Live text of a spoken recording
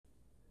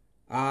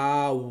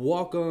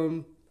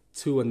Welcome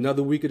to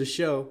another week of the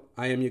show.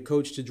 I am your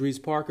coach,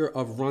 Tadrees Parker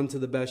of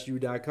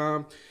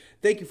RunToTheBestYou.com.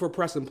 Thank you for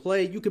pressing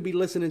play. You could be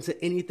listening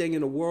to anything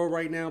in the world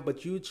right now,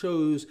 but you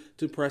chose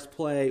to press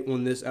play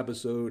on this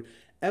episode,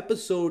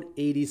 episode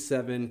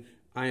 87.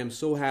 I am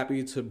so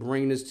happy to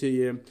bring this to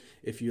you.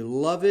 If you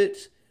love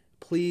it,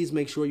 please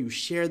make sure you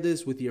share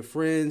this with your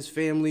friends,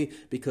 family,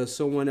 because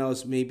someone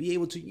else may be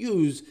able to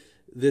use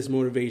this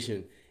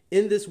motivation.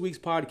 In this week's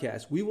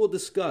podcast, we will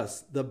discuss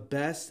the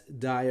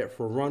best diet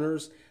for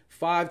runners,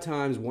 5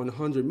 times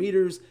 100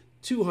 meters,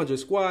 200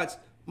 squats,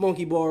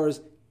 monkey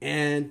bars,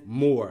 and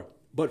more.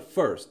 But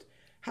first,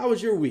 how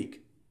was your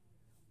week?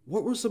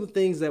 What were some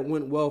things that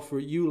went well for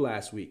you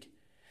last week?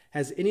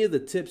 Has any of the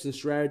tips and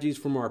strategies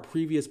from our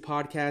previous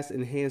podcast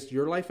enhanced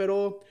your life at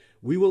all?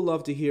 We would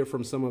love to hear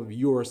from some of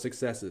your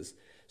successes.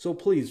 So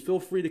please feel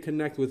free to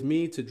connect with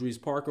me,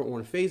 Tadrees Parker,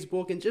 on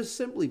Facebook and just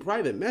simply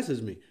private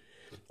message me.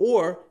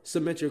 Or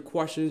submit your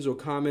questions or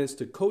comments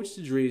to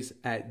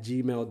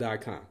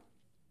CoachTadrees@gmail.com.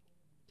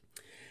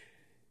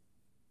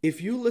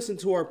 If you listen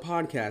to our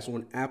podcast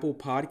on Apple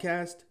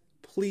Podcast,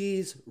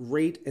 please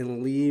rate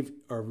and leave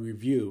a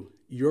review.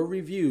 Your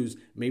reviews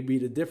may be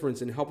the difference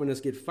in helping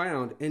us get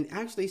found and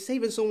actually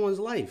saving someone's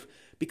life,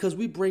 because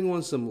we bring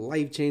on some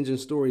life-changing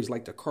stories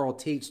like the Carl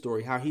Tate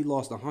story, how he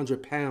lost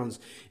 100 pounds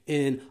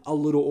in a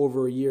little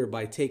over a year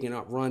by taking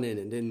up running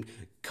and then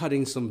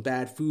cutting some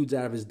bad foods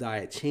out of his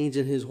diet,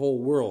 changing his whole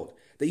world.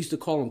 They used to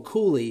call him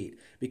Kool-Aid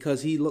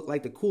because he looked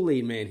like the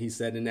Kool-Aid man, he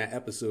said in that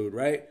episode,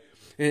 right?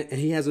 And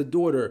he has a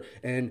daughter,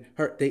 and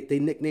they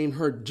nicknamed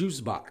her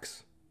Juice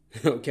Box,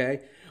 okay?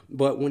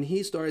 But when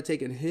he started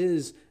taking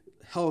his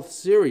health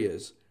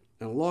serious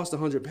and lost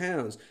 100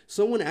 pounds,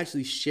 someone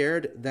actually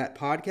shared that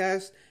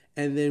podcast,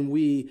 and then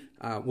we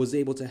was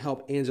able to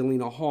help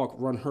Angelina Hawk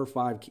run her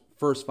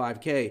first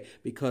 5K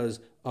because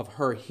of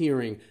her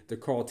hearing the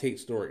Carl Tate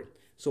story.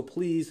 So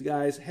please,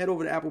 guys, head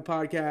over to Apple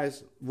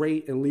Podcasts,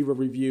 rate and leave a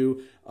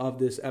review of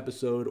this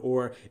episode.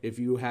 Or if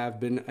you have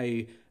been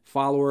a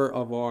follower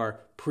of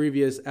our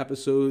previous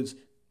episodes,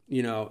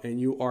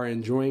 and you are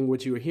enjoying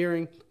what you are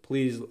hearing,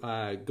 please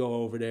go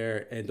over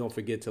there and don't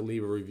forget to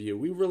leave a review.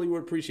 We really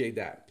would appreciate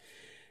that.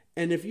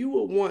 And if you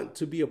would want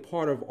to be a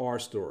part of our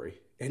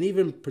story and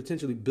even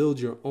potentially build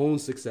your own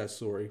success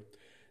story,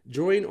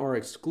 join our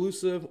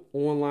exclusive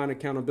online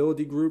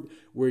accountability group,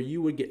 where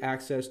you would get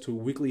access to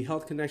weekly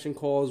health connection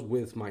calls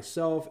with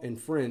myself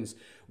and friends,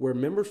 where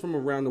members from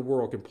around the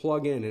world can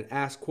plug in and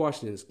ask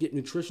questions, get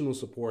nutritional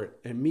support,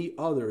 and meet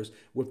others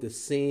with the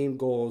same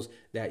goals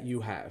that you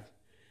have.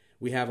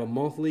 We have a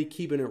monthly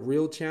Keeping It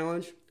Real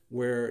challenge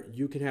where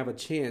you can have a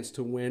chance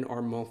to win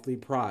our monthly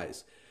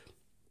prize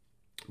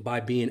by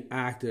being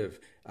active,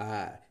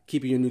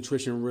 keeping your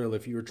nutrition real.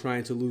 If you're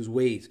trying to lose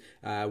weight,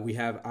 we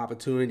have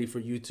opportunity for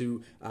you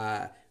to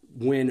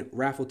win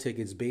raffle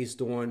tickets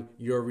based on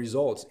your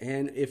results.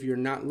 And if you're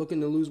not looking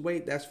to lose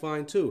weight, that's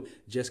fine too.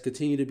 Just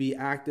continue to be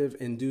active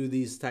and do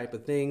these type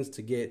of things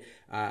to get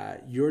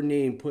your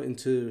name put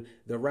into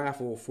the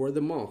raffle for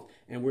the month.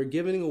 And we're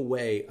giving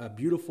away a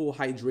beautiful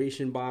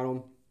hydration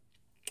bottle,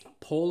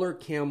 Polar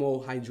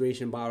Camel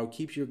hydration bottle.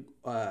 Keeps your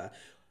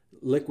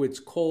liquids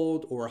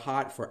cold or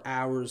hot for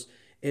hours,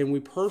 and we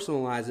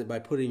personalize it by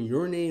putting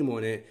your name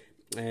on it.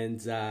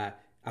 And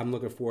I'm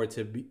looking forward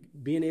to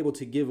being able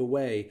to give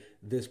away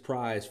this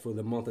prize for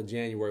the month of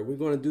January. We're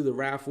going to do the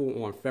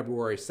raffle on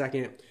February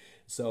 2nd.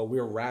 So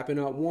we're wrapping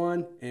up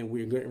one and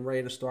we're getting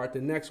ready to start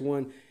the next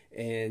one.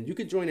 And you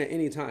could join at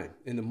any time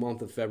in the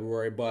month of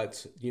February,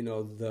 but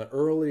the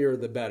earlier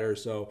the better.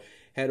 So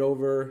head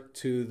over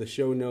to the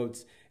show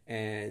notes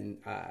and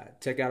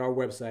check out our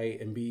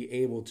website and be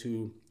able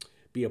to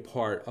be a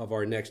part of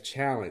our next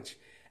challenge.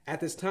 At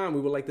this time, we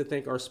would like to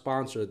thank our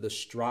sponsor, the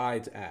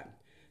Strides app.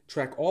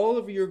 Track all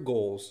of your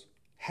goals,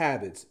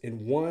 habits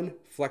in one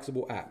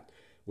flexible app.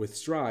 With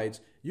Strides,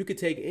 you can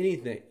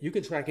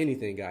track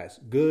anything, guys,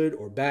 good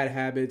or bad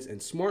habits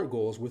and SMART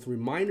goals, with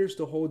reminders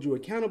to hold you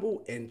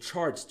accountable and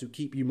charts to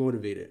keep you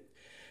motivated.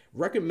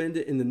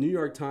 Recommended in the New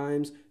York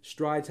Times,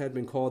 Strides has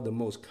been called the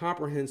most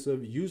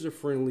comprehensive,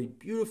 user-friendly,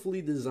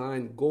 beautifully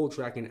designed goal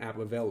tracking app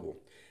available.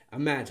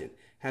 Imagine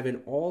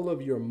having all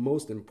of your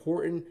most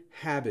important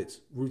habits,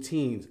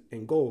 routines,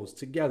 and goals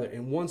together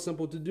in one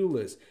simple to-do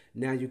list.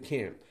 Now you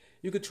can.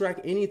 You could track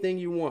anything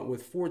you want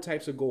with 4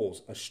 types of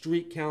goals: a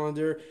streak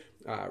calendar,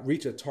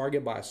 reach a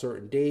target by a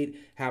certain date,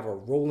 have a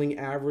rolling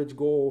average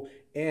goal,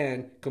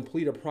 and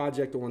complete a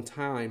project on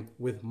time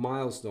with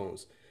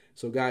milestones.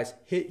 So guys,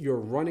 hit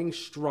your running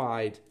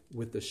stride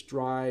with the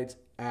Strides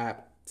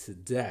app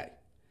today.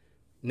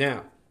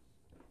 Now,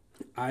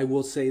 I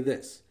will say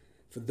this.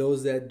 For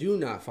those that do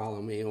not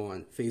follow me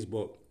on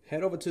Facebook,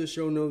 head over to the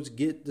show notes,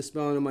 get the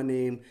spelling of my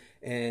name.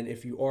 And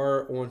if you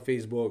are on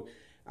Facebook,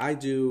 I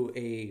do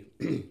a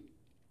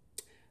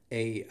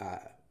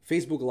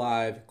Facebook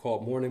Live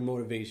called Morning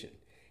Motivation.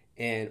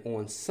 And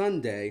on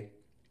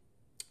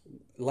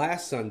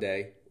last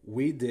Sunday,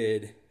 we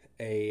did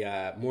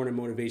a morning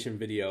motivation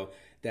video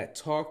that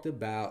talked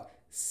about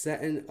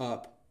setting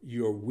up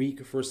your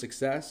week for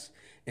success.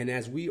 And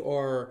as we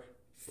are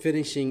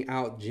finishing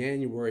out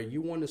January,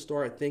 you want to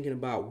start thinking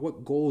about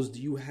what goals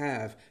do you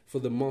have for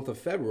the month of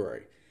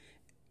February.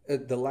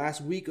 The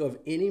last week of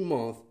any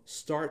month,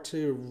 start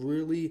to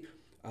really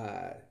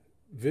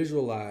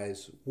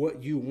visualize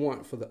what you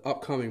want for the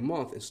upcoming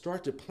month and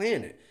start to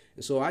plan it.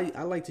 And so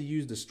I like to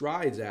use the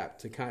Strides app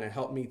to kind of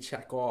help me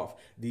check off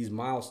these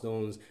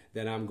milestones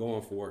that I'm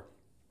going for.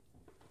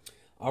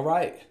 All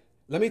right,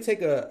 let me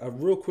take a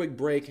real quick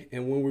break,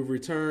 and when we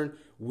return,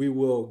 we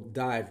will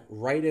dive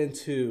right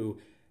into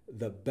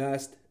the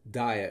best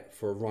diet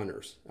for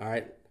runners. All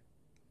right,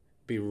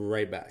 be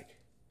right back.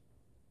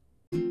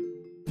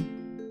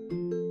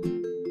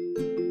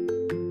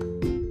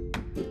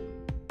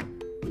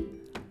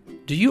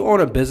 Do you own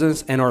a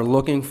business and are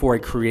looking for a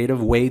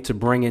creative way to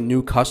bring in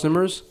new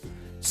customers?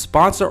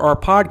 Sponsor our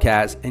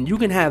podcast and you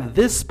can have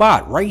this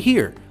spot right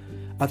here.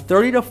 A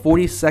 30 to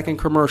 40 second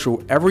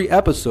commercial every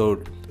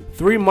episode,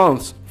 3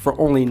 months for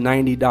only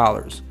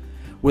 $90.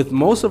 With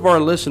most of our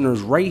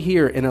listeners right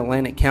here in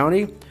Atlantic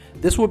County,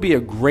 this will be a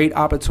great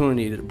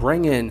opportunity to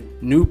bring in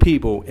new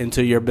people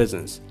into your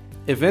business.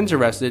 If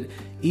interested,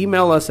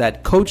 email us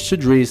at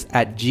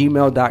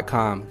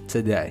coachtadrees@gmail.com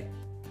today.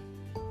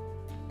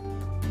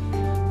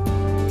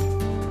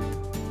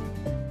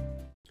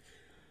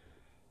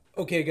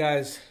 Okay,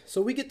 guys,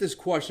 so we get this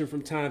question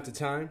from time to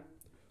time.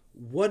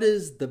 What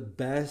is the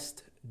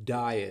best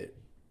diet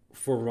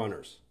for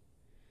runners?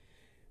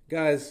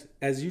 Guys,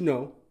 as you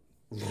know,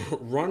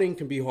 running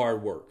can be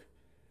hard work,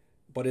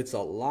 but it's a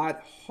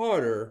lot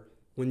harder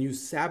when you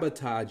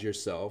sabotage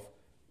yourself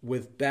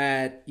with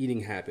bad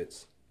eating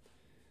habits.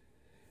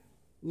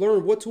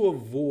 Learn what to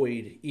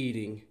avoid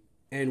eating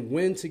and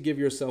when to give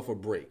yourself a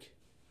break.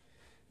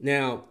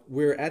 Now,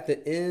 we're at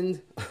the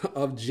end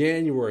of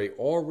January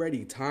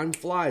already. Time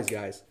flies,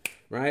 guys,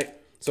 right?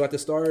 So at the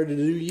start of the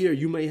new year,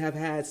 you may have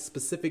had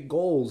specific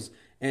goals.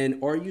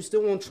 And are you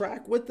still on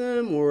track with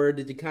them, or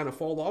did you kind of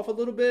fall off a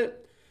little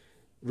bit?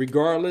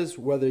 Regardless,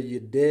 whether you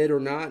did or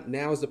not,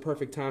 now is the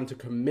perfect time to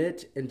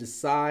commit and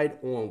decide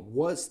on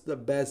what's the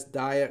best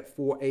diet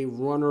for a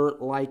runner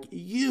like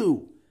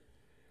you.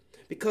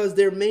 Because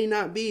there may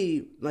not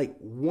be like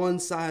one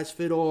size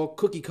fit all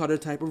cookie cutter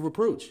type of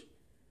approach.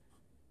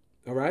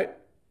 All right.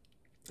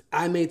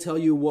 I may tell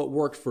you what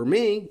worked for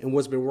me and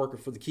what's been working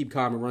for the Keep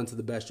Calm and Run to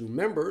the Best You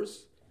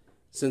members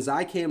since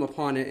I came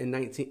upon it in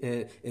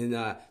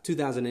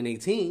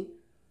 2018.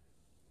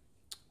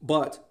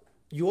 But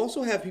you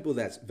also have people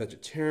that's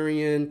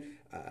vegetarian,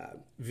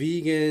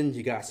 vegan.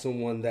 You got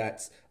someone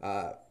that's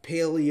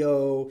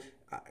paleo,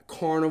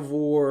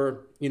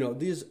 carnivore. You know,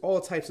 these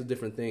all types of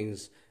different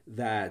things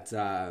that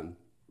a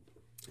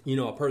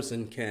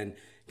person can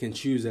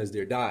choose as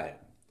their diet.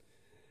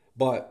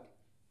 But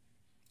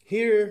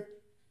here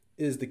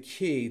is the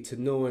key to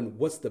knowing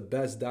what's the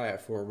best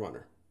diet for a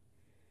runner.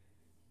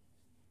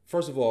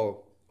 First of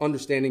all,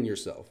 understanding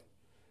yourself.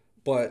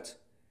 But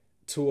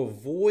to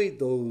avoid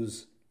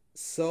those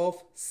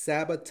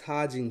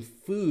self-sabotaging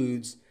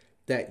foods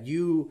that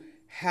you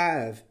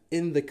have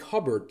in the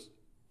cupboard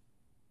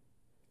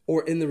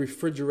or in the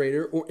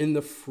refrigerator or in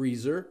the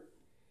freezer,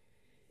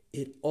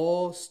 it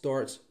all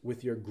starts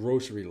with your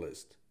grocery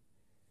list.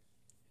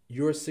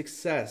 Your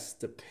success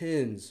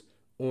depends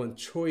on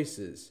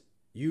choices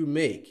you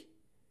make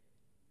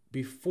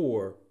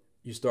before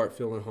you start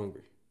feeling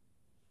hungry.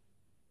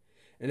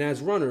 And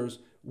as runners,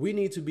 we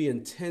need to be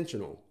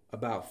intentional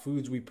about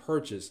foods we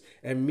purchase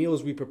and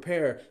meals we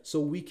prepare so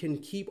we can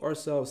keep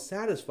ourselves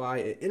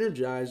satisfied and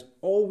energized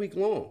all week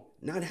long,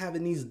 not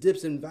having these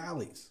dips and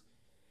valleys.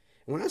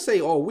 And when I say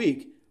all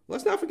week,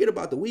 let's not forget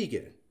about the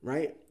weekend,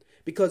 right?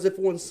 Because if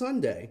on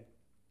Sunday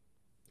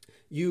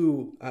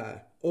you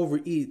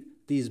overeat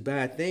these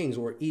bad things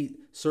or eat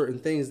certain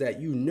things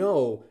that you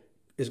know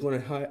is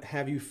going to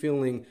have you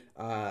feeling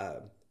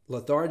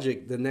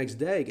lethargic the next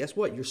day, guess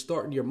what? You're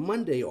starting your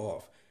Monday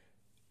off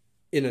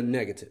in a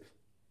negative.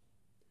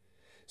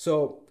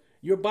 So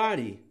your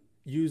body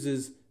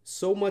uses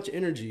so much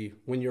energy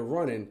when you're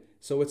running,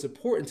 so it's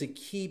important to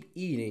keep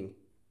eating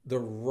the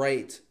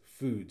right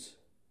foods.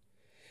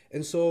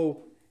 And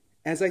so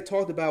as I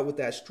talked about with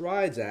that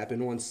Strides app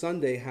and on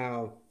Sunday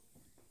how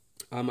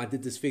I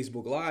did this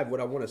Facebook Live, what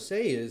I want to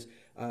say is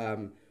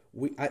I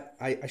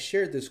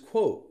shared this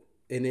quote,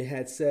 and it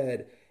had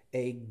said,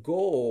 "A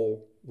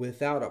goal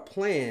without a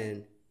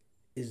plan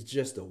is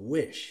just a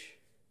wish."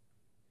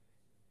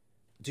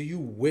 Do you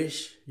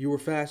wish you were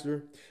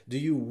faster? Do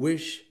you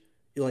wish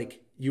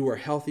like you were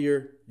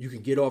healthier? You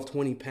could get off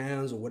 20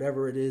 pounds or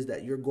whatever it is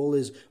that your goal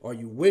is. Are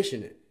you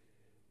wishing it?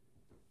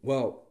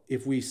 Well,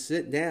 if we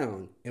sit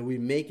down and we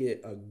make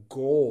it a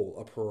goal,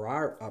 a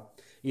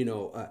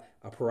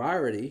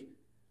priority,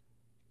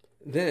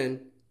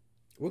 then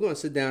we're going to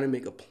sit down and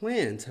make a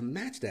plan to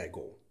match that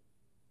goal.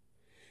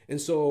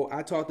 And so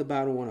I talked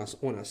about it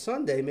on a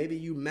Sunday. Maybe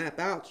you map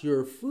out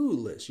your food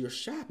list, your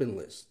shopping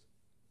list.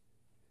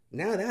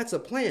 Now that's a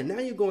plan. Now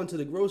you're going to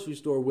the grocery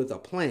store with a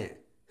plan.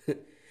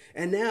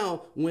 And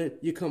now when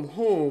you come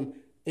home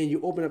and you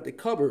open up the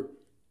cupboard,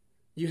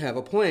 you have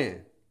a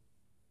plan.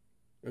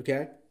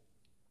 Okay?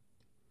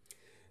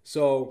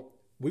 So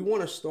we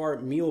want to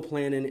start meal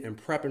planning and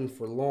prepping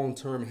for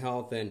long-term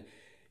health, and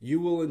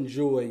you will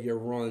enjoy your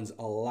runs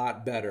a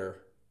lot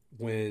better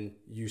when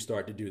you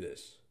start to do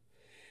this.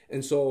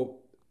 And so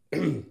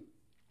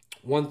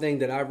one thing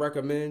that I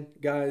recommend,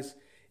 guys,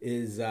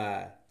 is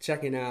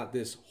checking out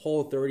this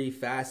Whole30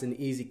 Fast and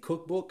Easy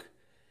cookbook,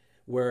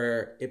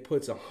 where it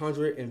puts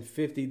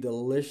 150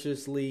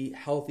 deliciously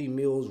healthy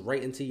meals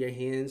right into your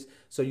hands,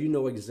 so you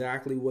know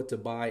exactly what to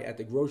buy at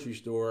the grocery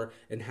store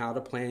and how to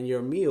plan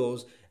your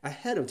meals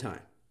ahead of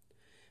time.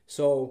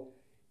 So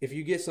if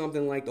you get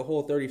something like the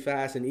Whole30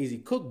 Fast and Easy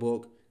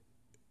cookbook,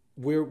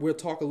 we'll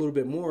talk a little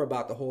bit more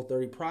about the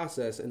Whole30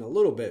 process in a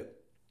little bit.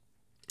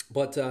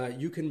 But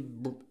you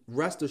can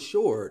rest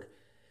assured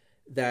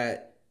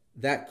that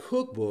that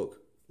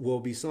cookbook will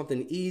be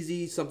something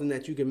easy, something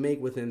that you can make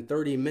within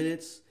 30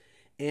 minutes,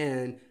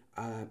 and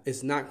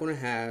it's not going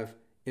to have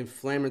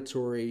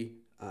inflammatory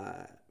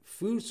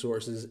food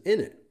sources in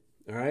it.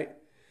 All right.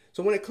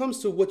 So when it comes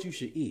to what you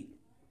should eat,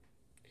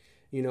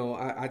 you know,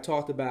 I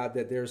talked about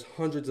that there's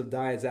hundreds of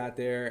diets out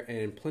there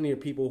and plenty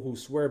of people who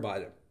swear by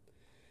them.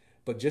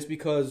 But just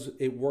because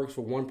it works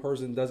for one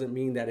person doesn't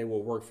mean that it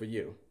will work for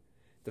you.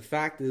 The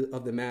fact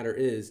of the matter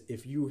is,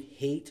 if you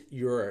hate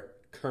your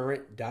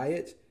current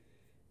diet,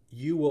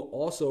 you will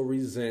also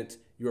resent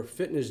your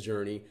fitness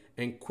journey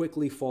and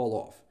quickly fall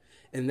off.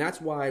 And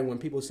that's why when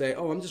people say,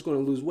 oh, I'm just going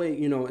to lose weight,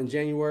 you know, and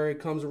January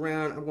comes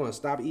around, I'm going to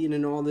stop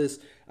eating all this,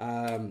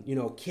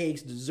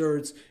 cakes,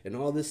 desserts, and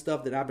all this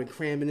stuff that I've been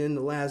cramming in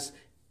the last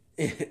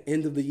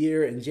end of the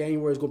year, and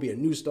January is going to be a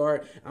new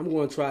start. I'm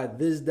going to try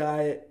this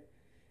diet.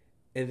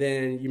 And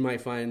then you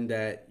might find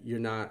that you're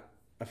not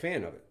a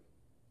fan of it.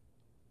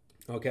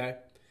 Okay?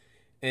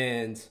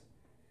 And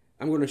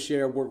I'm going to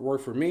share what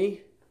worked for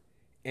me.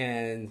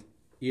 And,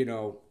 you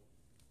know,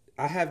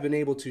 I have been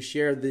able to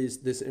share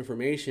this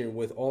information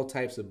with all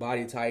types of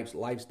body types,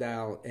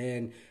 lifestyle,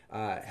 and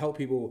help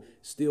people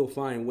still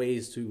find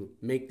ways to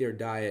make their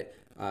diet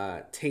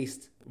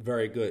taste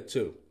very good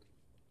too.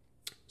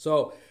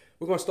 So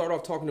we're going to start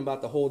off talking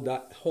about the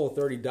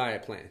Whole30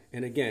 diet plan.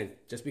 And again,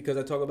 just because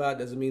I talk about it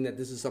doesn't mean that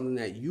this is something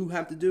that you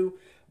have to do,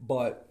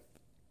 but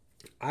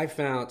I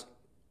found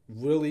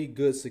really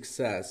good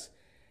success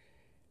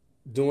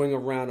doing a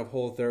round of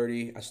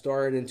Whole30. I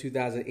started in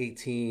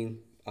 2018,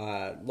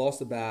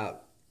 lost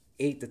about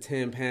 8 to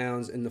 10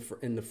 pounds in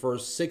the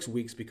first 6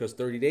 weeks, because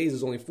 30 days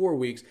is only 4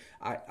 weeks.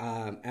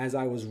 As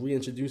I was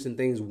reintroducing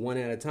things one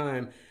at a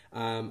time,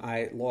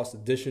 I lost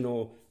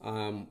additional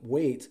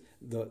weight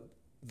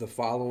the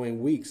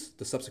following weeks,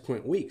 the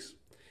subsequent weeks.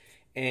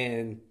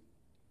 And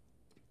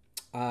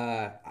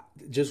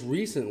just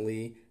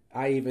recently,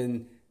 I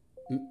even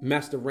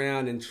messed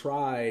around and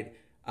tried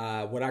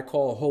what I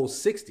call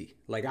Whole60.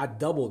 Like, I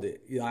doubled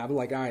it. You know, I'm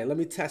like, all right, let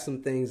me test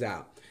some things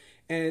out.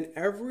 And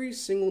every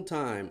single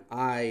time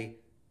I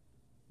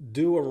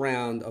do a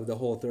round of the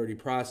Whole30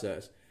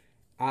 process,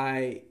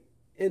 I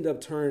end up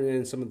turning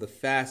in some of the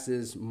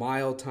fastest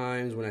mile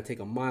times. When I take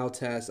a mile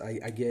test,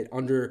 I've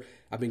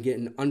been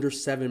getting under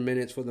 7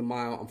 minutes for the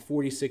mile. I'm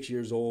 46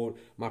 years old.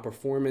 My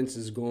performance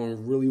is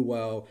going really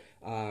well.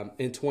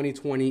 In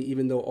 2020,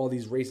 even though all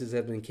these races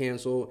have been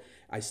canceled,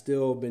 I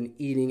still been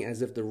eating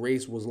as if the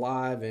race was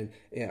live. And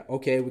yeah,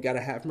 okay, we got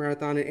a half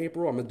marathon in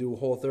April. I'm gonna do a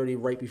Whole30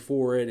 right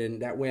before it,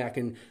 and that way I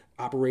can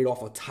operate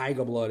off of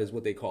tiger blood, is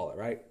what they call it,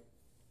 right?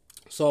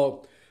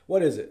 So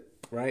what is it,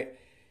 right?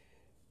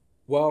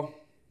 Well,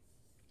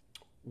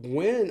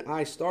 when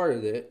I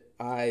started it,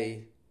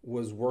 I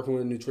was working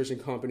with a nutrition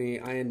company.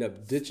 I ended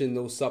up ditching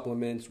those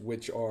supplements,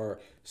 which are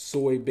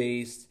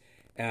soy-based,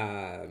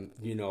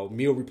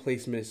 meal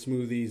replacement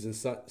smoothies and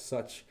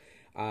such.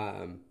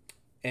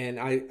 And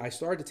I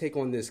started to take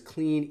on this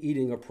clean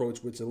eating approach,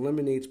 which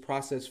eliminates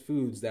processed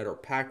foods that are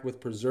packed with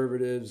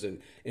preservatives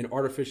and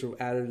artificial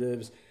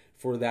additives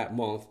for that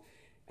month.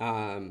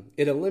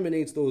 It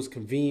eliminates those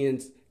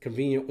convenient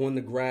on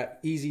the grab,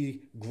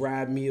 easy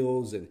grab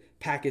meals and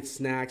packaged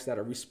snacks that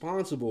are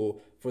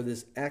responsible for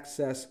this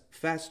excess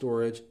fat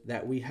storage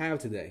that we have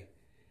today,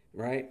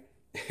 right?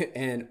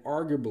 And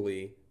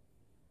arguably,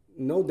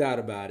 no doubt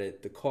about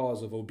it, the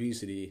cause of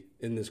obesity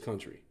in this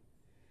country.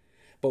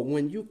 But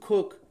when you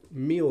cook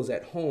meals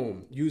at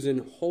home using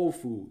whole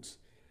foods,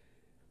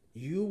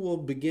 you will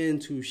begin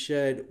to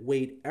shed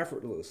weight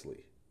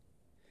effortlessly.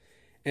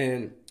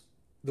 And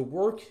the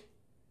work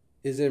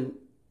is in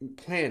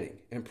planning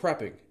and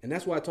prepping. And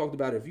that's why I talked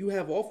about if you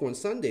have off on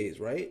Sundays,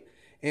 right?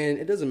 And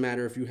it doesn't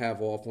matter if you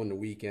have off on the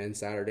weekend,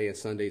 Saturday and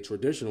Sunday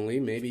traditionally.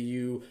 Maybe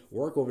you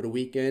work over the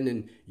weekend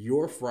and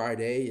your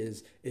Friday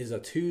is a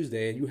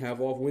Tuesday and you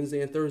have off Wednesday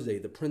and Thursday.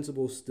 The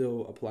principles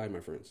still apply, my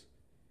friends.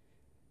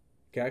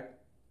 Okay?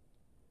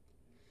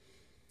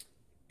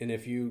 And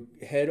if you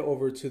head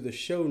over to the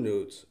show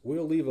notes,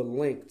 we'll leave a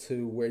link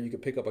to where you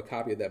can pick up a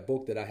copy of that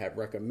book that I have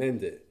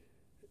recommended.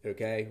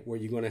 Okay? Where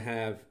you're going to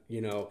have,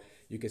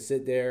 you can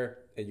sit there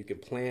and you can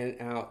plan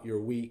out your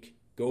week,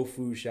 go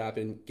food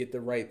shopping, get the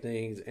right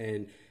things,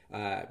 and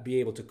be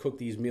able to cook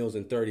these meals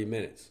in 30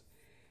 minutes.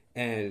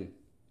 And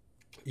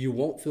you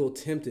won't feel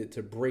tempted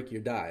to break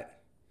your diet,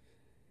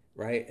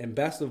 right? And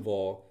best of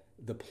all,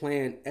 the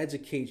plan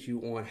educates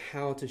you on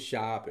how to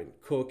shop and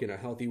cook in a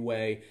healthy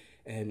way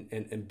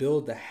and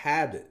build the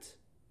habit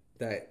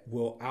that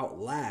will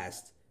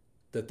outlast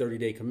the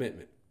 30-day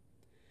commitment.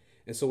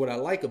 And so what I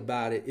like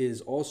about it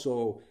is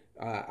also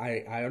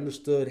I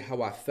understood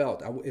how I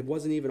felt. It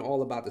wasn't even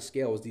all about the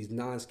scale. It was these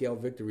non-scale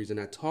victories. And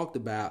I talked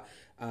about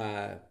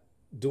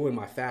doing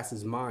my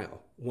fastest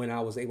mile when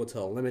I was able to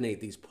eliminate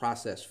these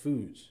processed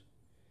foods.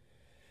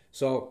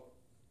 So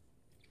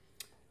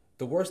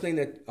the worst thing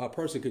that a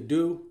person could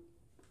do,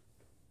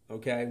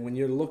 okay, when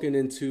you're looking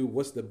into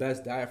what's the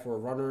best diet for a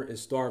runner,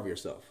 is starve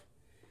yourself.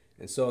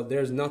 And so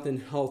there's nothing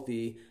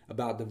healthy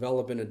about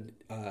developing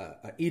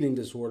a eating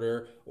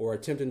disorder or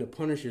attempting to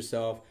punish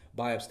yourself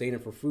by abstaining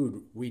from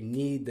food. We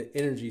need the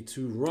energy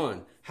to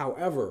run.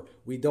 However,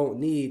 we don't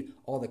need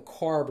all the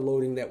carb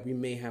loading that we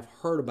may have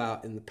heard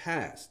about in the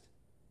past,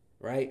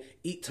 right?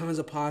 Eat tons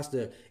of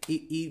pasta,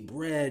 eat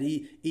bread,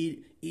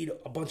 eat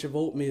a bunch of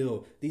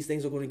oatmeal. These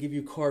things are going to give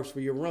you carbs for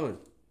your run.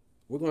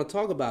 We're going to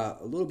talk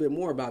about a little bit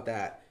more about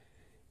that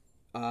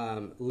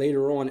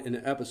later on in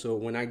the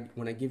episode when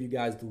I give you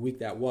guys the week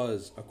that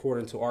was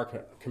according to our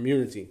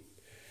community.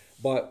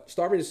 But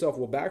starving yourself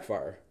will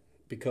backfire,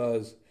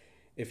 because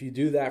if you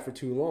do that for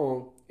too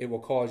long, it will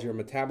cause your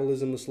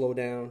metabolism to slow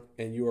down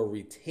and you will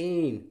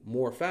retain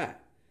more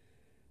fat.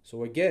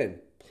 So again,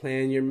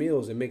 plan your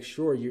meals and make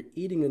sure you're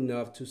eating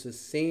enough to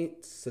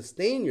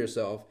sustain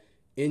yourself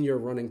in your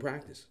running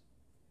practice.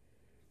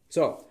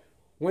 So,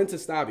 when to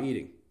stop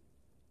eating?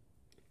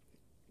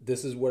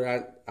 This is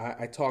where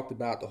I talked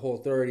about the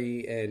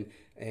Whole30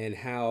 and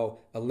how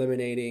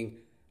eliminating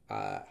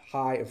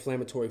high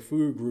inflammatory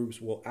food groups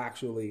will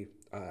actually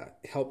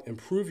help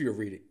improve your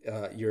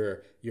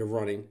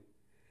running.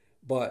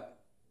 But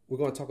we're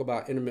going to talk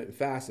about intermittent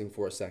fasting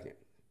for a second,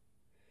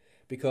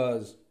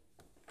 because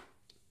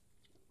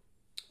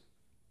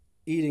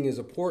eating is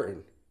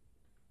important,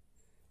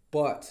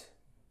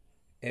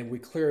 and we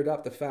cleared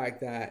up the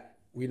fact that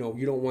you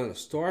don't want to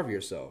starve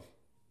yourself.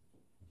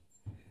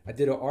 I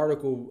did an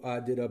article,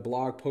 did a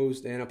blog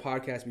post and a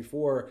podcast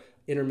before,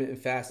 intermittent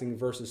fasting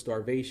versus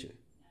starvation.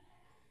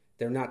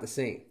 They're not the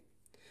same.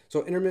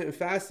 So intermittent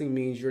fasting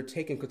means you're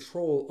taking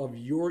control of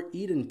your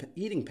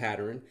eating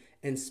pattern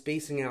and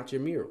spacing out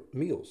your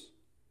meals.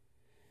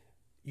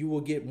 You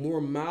will get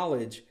more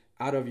mileage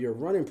out of your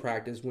running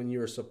practice when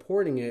you're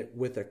supporting it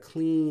with a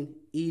clean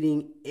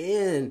eating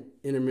and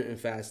intermittent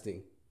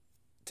fasting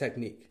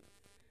technique.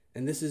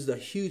 And this is a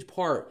huge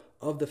part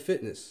of the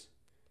fitness.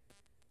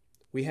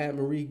 We had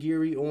Marie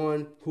Geary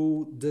on,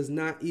 who does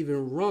not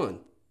even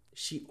run.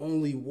 She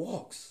only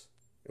walks.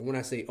 And when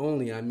I say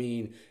only, I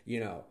mean,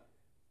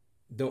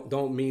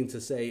 don't mean to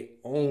say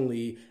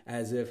only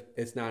as if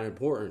it's not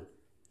important.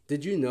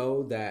 Did you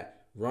know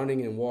that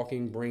running and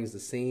walking brings the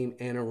same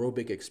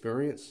anaerobic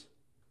experience?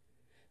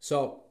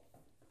 So,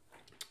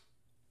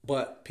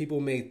 but people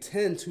may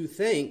tend to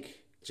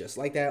think, just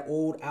like that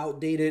old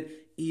outdated,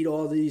 eat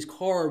all these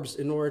carbs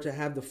in order to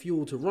have the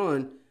fuel to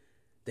run,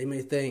 they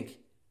may think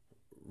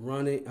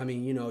running,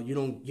 you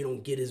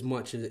don't get as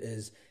much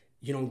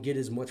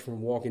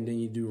from walking than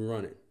you do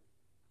running.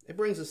 It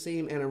brings the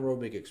same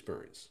anaerobic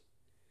experience.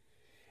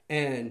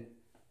 And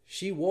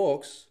she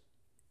walks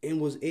and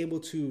was able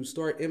to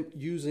start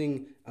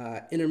using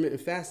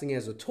intermittent fasting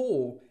as a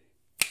tool,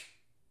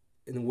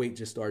 and the weight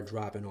just started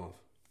dropping off.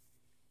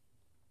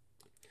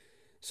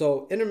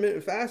 So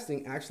intermittent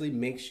fasting actually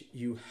makes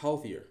you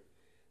healthier.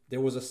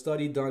 There was a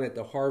study done at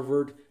the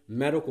Harvard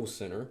Medical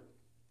Center.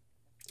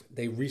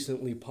 They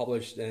recently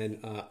published an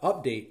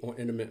update on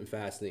intermittent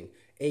fasting,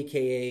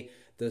 aka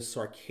the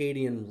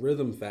circadian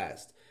rhythm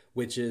fast,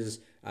 which is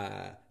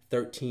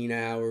 13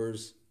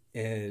 hours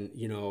and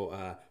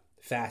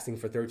fasting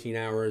for 13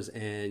 hours,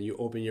 and you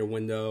open your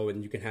window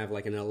and you can have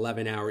like an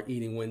 11-hour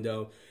eating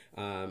window.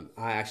 I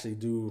actually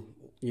do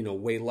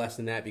way less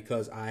than that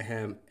because I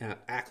have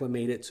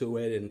acclimated to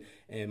it,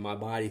 and my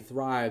body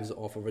thrives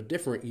off of a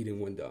different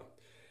eating window.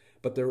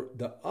 But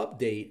the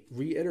update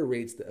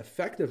reiterates the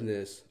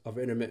effectiveness of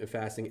intermittent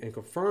fasting and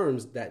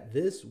confirms that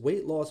this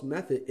weight loss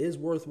method is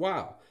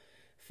worthwhile.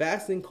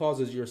 Fasting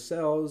causes your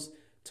cells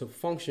to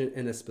function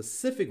in a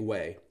specific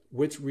way,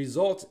 which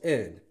results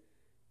in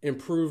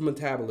improved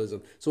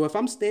metabolism. So if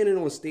I'm standing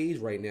on stage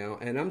right now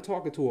and I'm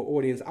talking to an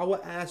audience, I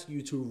will ask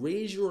you to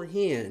raise your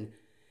hand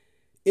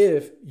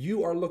if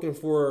you are looking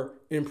for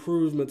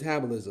improved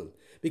metabolism.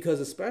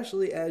 Because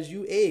especially as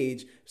you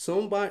age,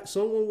 someone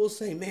will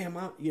say, man,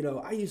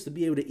 I used to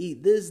be able to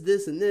eat this,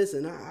 and this,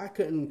 and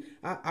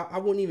I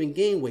wouldn't even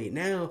gain weight.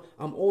 Now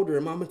I'm older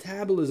and my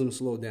metabolism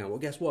slowed down. Well,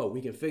 guess what?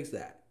 We can fix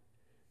that.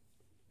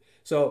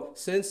 So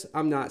since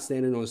I'm not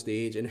standing on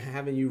stage and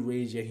having you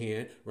raise your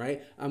hand,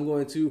 right,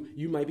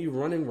 you might be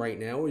running right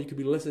now, or you could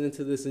be listening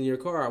to this in your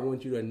car. I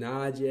want you to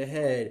nod your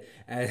head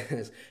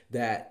as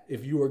that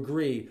if you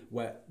agree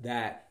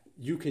that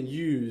you can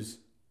use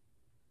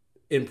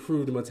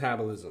improved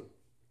metabolism.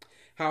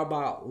 How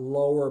about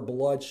lower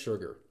blood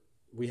sugar?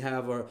 We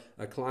have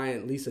a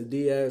client, Lisa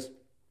Diaz,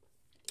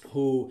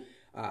 who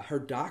her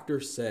doctor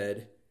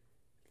said,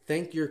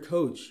 thank your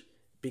coach,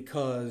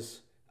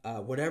 because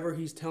Whatever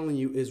he's telling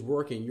you is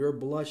working. Your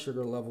blood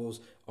sugar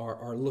levels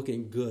are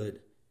looking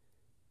good.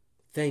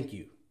 Thank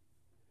you.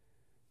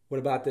 What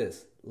about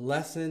this?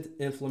 Lessened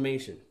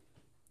inflammation.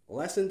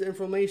 Lessened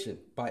inflammation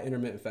by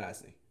intermittent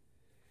fasting.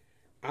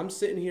 I'm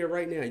sitting here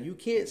right now. You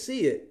can't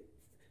see it.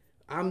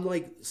 I'm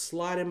like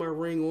sliding my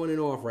ring on and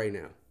off right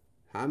now.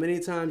 How many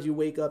times you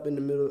wake up in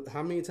the middle?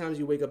 How many times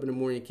you wake up in the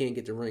morning and can't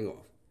get your ring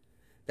off?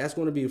 That's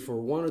going to be for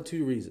one or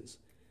two reasons.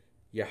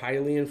 You're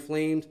highly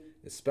inflamed,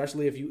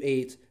 especially if you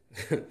ate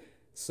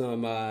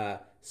some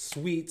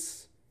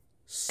sweets,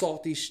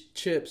 salty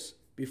chips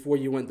before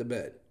you went to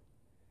bed.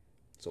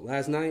 So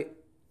last night,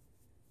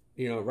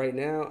 right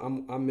now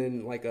I'm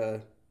in like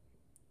a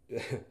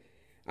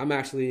I'm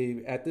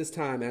actually, at this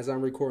time, as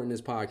I'm recording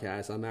this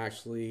podcast, I'm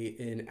actually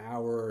in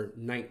hour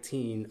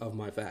 19 of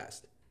my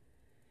fast.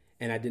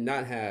 And I did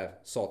not have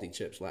salty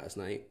chips last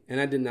night. And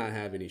I did not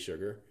have any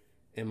sugar.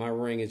 And my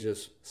ring is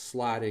just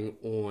sliding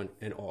on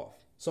and off.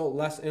 So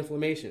less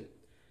inflammation.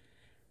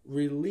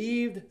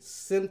 Relieved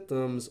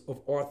symptoms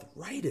of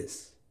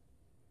arthritis.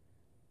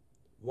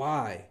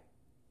 Why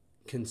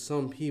can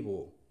some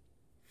people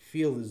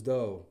feel as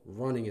though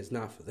running is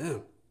not for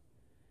them?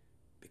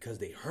 Because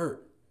they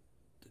hurt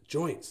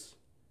joints.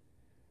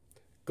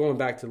 Going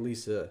back to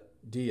Lisa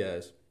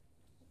Diaz,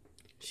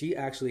 she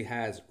actually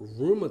has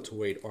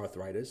rheumatoid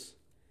arthritis,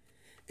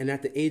 and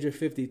at the age of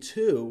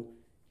 52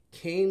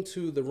 came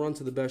to the Run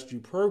to the Best You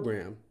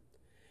program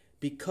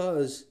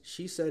because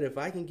she said, if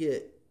I can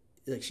get,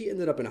 she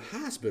ended up in a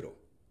hospital.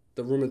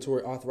 The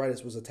rheumatoid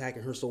arthritis was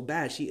attacking her so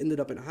bad, she ended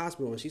up in a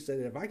hospital, and she said,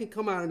 if I can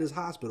come out of this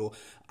hospital,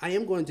 I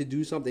am going to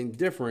do something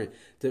different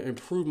to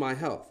improve my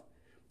health.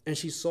 And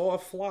she saw a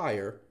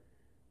flyer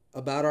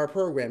about our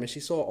program, and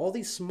she saw all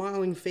these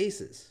smiling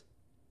faces.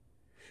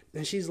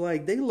 And she's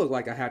like, they look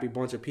like a happy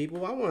bunch of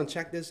people. I want to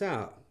check this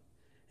out.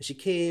 And she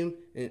came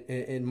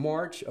in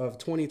March of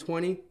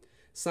 2020,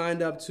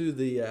 signed up to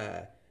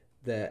the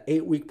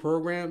 8-week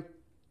program.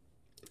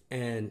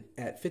 And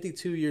at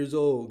 52 years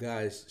old,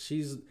 guys,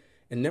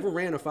 and never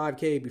ran a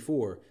 5K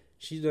before.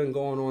 She's done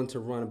gone on to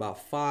run about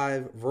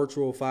 5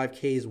 virtual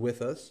 5Ks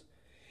with us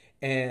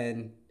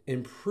and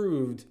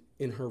improved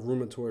in her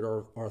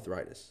rheumatoid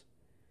arthritis.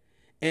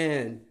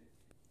 And,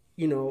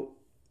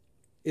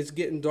 it's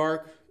getting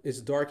dark. It's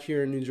dark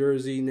here in New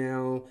Jersey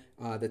now,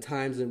 the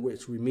times in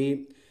which we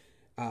meet.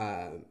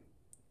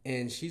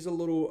 And she's a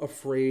little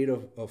afraid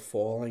of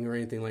falling or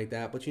anything like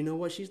that. But you know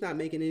what? She's not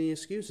making any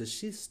excuses.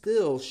 She's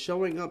still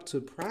showing up to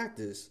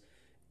practice.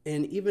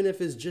 And even if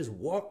it's just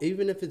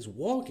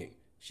walking,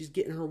 she's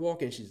getting her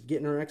walking. She's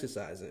getting her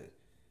exercise in.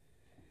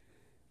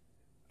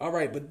 All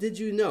right, but did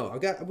you know?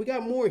 We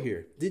got more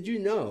here. Did you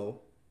know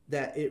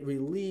that it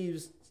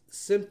relieves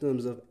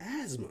symptoms of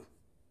asthma?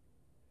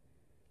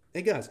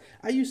 Hey guys,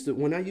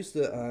 when I used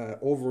to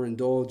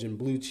overindulge in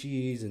blue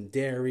cheese and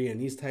dairy and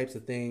these types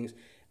of things,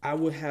 I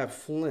would have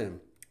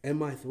phlegm in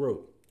my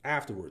throat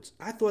afterwards.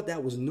 I thought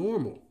that was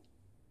normal.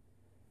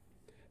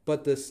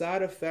 But the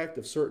side effect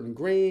of certain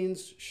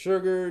grains,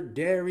 sugar,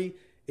 dairy,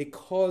 it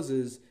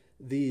causes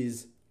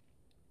these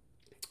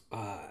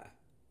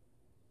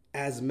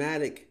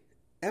asthmatic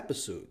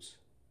episodes.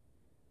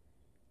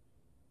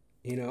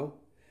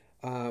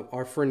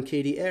 Our friend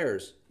Katie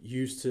Ayers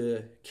used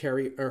to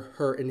carry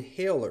her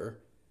inhaler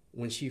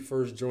when she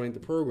first joined the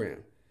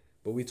program.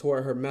 But we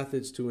taught her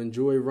methods to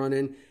enjoy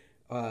running,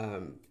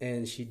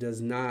 and she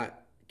does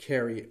not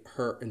carry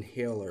her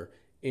inhaler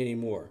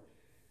anymore,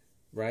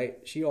 right?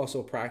 She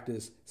also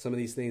practiced some of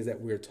these things that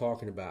we're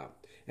talking about.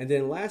 And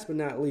then last but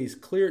not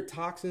least, clear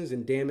toxins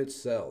and damaged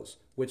cells,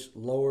 which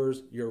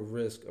lowers your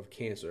risk of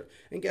cancer.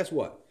 And guess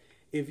what?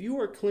 If you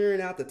are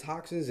clearing out the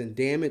toxins and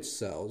damaged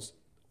cells,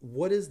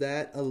 what is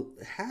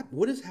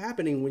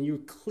happening when you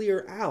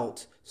clear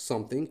out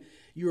something?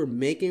 You're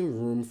making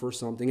room for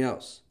something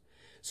else.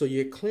 So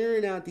you're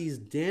clearing out these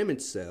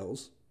damaged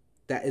cells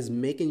that is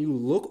making you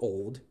look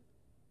old,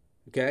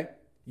 okay?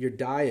 Your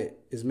diet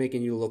is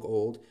making you look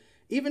old.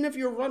 Even if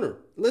you're a runner,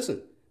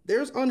 listen,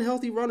 there's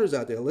unhealthy runners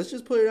out there. Let's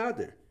just put it out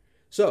there.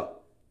 So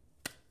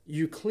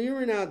you're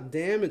clearing out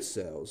damaged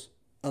cells,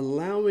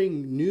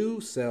 allowing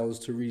new cells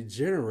to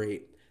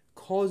regenerate,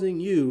 causing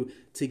you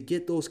to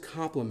get those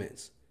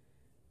compliments.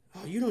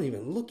 Oh, you don't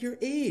even look your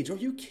age. Are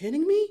you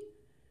kidding me?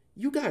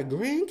 You got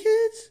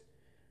grandkids?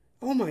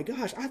 Oh my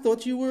gosh, I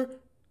thought you were...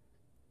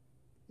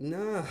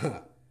 Nah,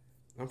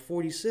 I'm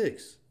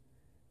 46.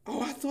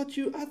 Oh, I thought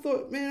you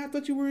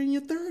were in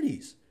your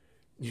 30s.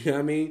 You know what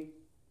I mean?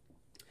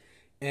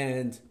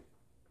 And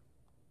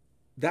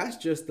that's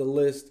just the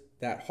list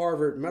that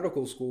Harvard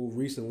Medical School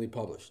recently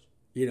published.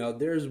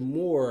 There's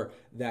more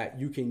that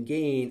you can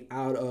gain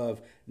out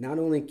of not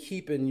only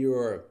keeping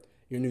your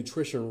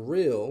nutrition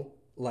real,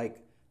 like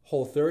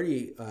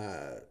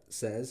Whole30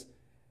 says,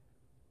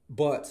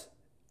 but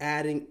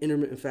adding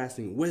intermittent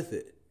fasting with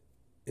it.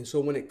 And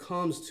so when it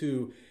comes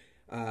to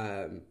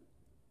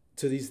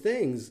these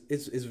things,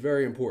 it's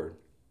very important.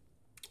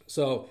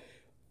 So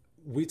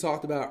we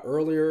talked about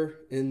earlier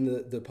in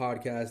the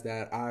podcast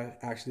that I've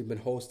actually been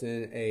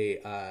hosting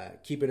a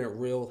Keeping It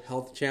Real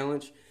health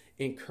challenge,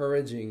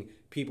 encouraging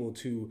people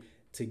to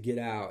get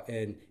out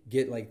and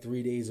get like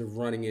 3 days of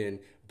running in,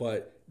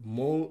 but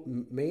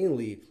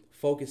mainly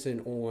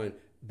focusing on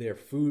their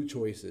food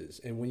choices.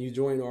 And when you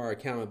join our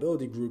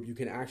accountability group, you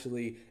can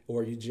actually,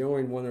 or you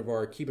join one of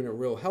our Keeping It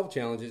Real health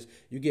challenges,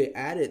 you get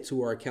added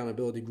to our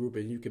accountability group,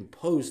 and you can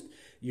post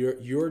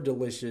your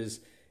delicious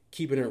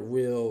Keeping It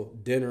Real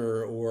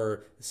dinner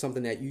or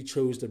something that you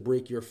chose to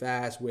break your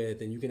fast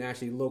with. And you can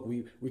actually look,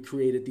 we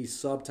created these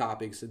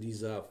subtopics,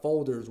 these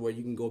folders where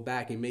you can go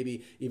back and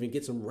maybe even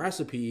get some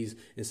recipes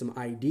and some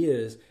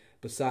ideas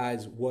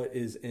besides what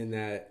is in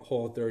that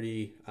whole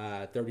 30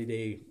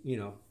 day,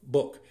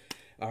 book.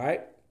 All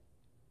right.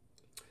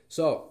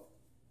 So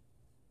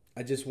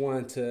I just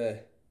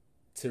wanted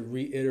to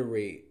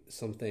reiterate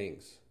some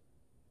things,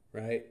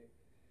 right?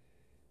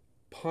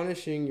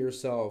 Punishing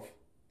yourself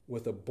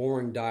with a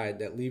boring diet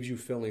that leaves you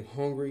feeling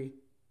hungry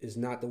is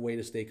not the way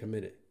to stay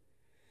committed.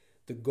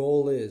 The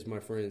goal is, my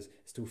friends,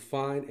 is to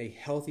find a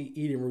healthy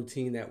eating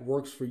routine that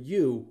works for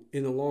you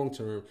in the long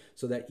term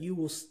so that you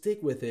will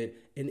stick with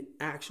it and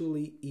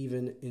actually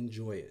even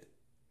enjoy it.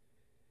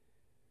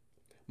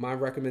 My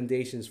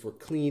recommendations for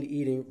clean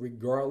eating,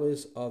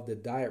 regardless of the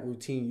diet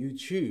routine you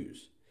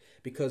choose.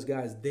 Because,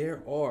 guys,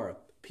 there are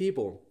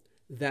people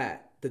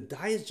that the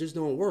diets just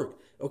don't work,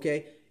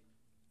 okay?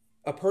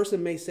 A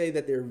person may say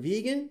that they're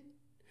vegan,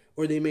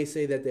 or they may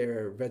say that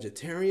they're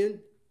vegetarian,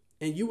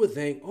 and you would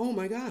think, oh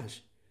my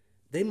gosh,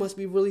 they must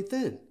be really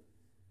thin.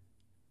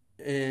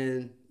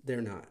 And they're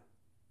not.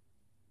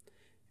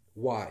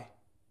 Why?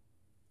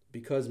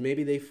 Because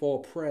maybe they fall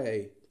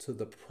prey to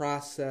the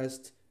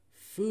processed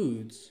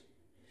foods.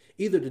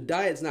 Either the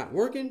diet's not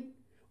working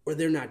or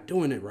they're not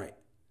doing it right.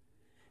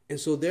 And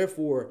so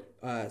therefore,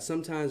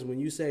 sometimes when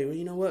you say, well,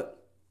 you know what?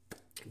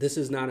 This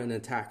is not an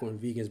attack on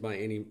vegans by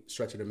any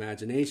stretch of the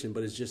imagination,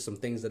 but it's just some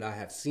things that I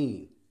have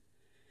seen.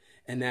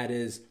 And that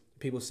is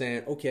people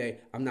saying,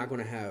 okay, I'm not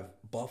going to have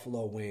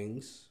buffalo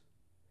wings,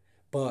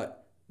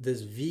 but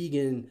this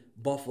vegan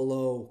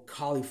buffalo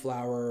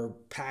cauliflower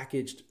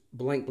packaged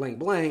blank, blank,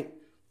 blank,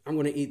 I'm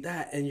going to eat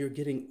that. And you're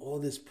getting all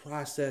this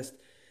processed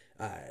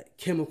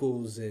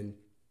chemicals and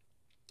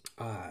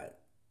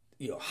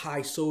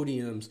high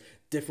sodiums,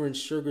 different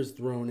sugars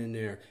thrown in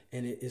there,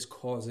 and it is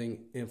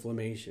causing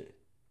inflammation.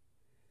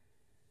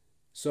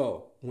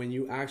 So when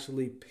you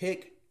actually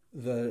pick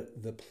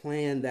the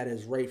plan that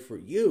is right for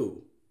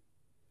you,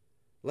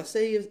 let's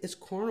say it's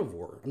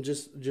carnivore. I'm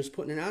just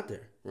putting it out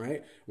there,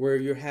 right? Where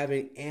you're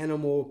having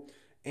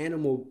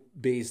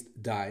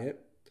animal-based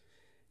diet,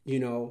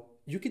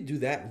 you could do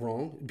that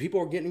wrong. People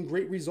are getting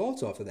great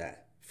results off of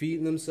that,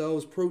 feeding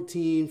themselves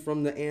protein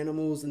from the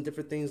animals and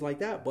different things like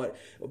that. But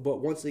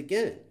once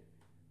again,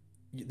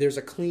 there's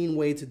a clean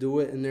way to do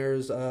it, and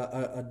there's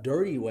a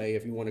dirty way,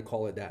 if you want to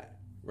call it that,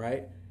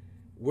 right?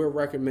 We're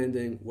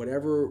recommending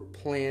whatever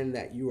plan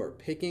that you are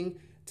picking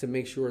to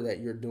make sure that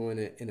you're doing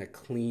it in a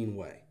clean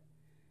way,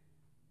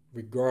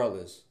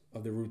 regardless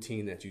of the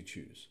routine that you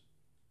choose.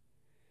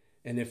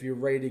 And if you're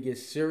ready to get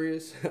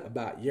serious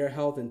about your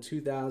health in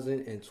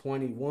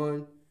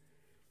 2021,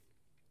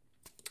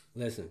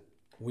 listen,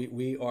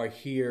 we are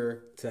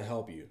here to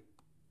help you.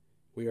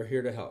 We are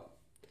here to help.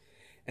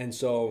 And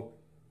so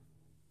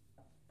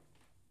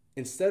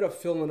instead of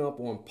filling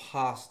up on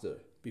pasta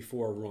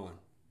before a run,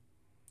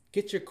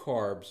 get your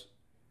carbs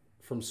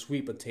from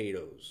sweet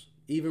potatoes,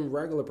 even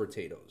regular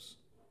potatoes,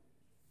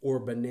 or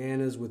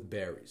bananas with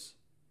berries.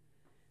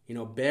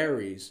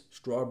 Berries,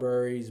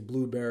 strawberries,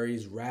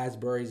 blueberries,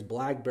 raspberries,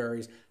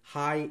 blackberries,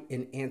 high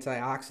in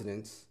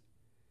antioxidants.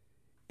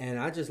 And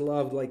I just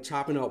love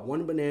chopping up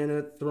one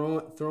banana,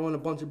 throwing a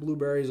bunch of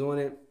blueberries on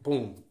it,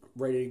 boom,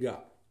 ready to go.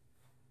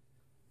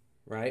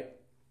 Right?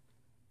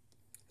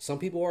 Some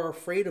people are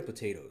afraid of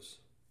potatoes.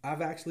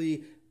 I've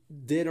actually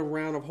did a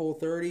round of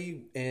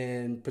Whole30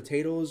 and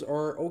potatoes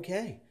are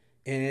okay.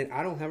 And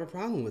I don't have a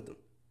problem with them.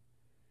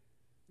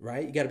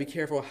 Right? You got to be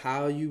careful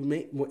how you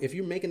make. If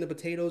you're making the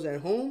potatoes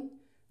at home,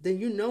 then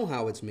you know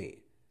how it's made.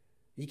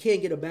 You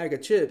can't get a bag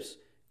of chips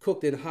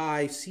cooked in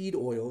high seed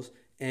oils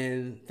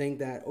and think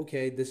that,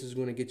 okay, this is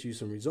going to get you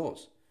some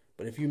results.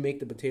 But if you make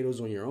the potatoes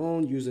on your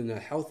own using a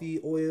healthy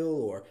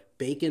oil or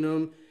baking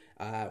them,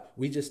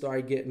 we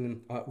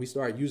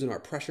started using our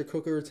pressure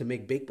cooker to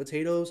make baked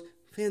potatoes.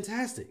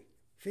 Fantastic.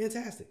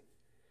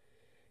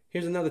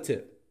 Here's another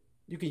tip.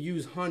 You can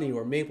use honey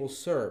or maple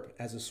syrup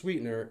as a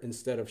sweetener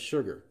instead of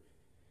sugar.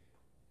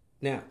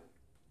 Now,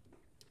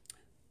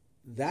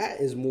 that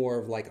is more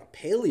of like a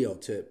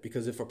paleo tip,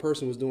 because if a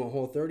person was doing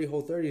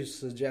Whole30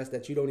 suggests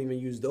that you don't even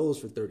use those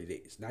for 30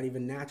 days, not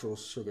even natural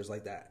sugars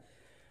like that.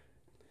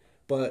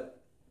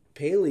 But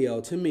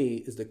paleo, to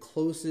me, is the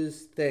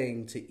closest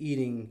thing to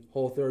eating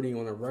Whole30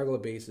 on a regular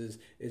basis,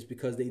 is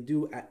because they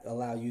do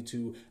allow you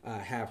to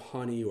have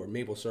honey or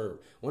maple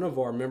syrup. One of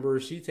our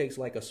members, she takes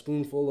like a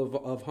spoonful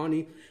of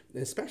honey,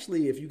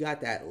 especially if you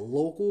got that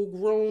local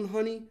grown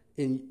honey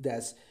and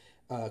that's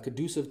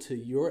conducive to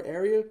your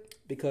area,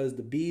 because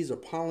the bees are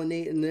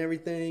pollinating and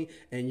everything,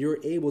 and you're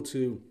able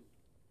to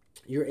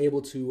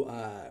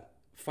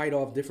fight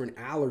off different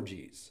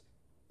allergies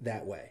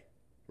that way,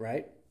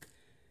 right?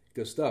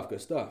 Good stuff,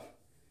 good stuff.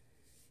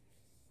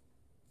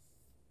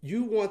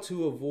 You want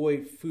to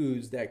avoid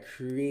foods that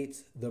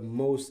creates the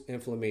most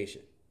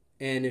inflammation.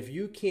 And if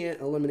you can't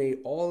eliminate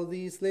all of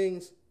these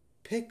things,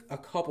 pick a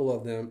couple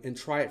of them and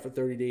try it for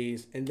 30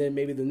 days. And then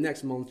maybe the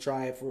next month,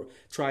 try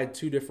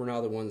 2 different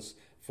other ones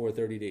for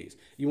 30 days.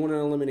 You want to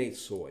eliminate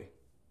soy,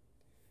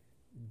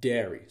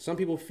 dairy. Some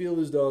people feel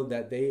as though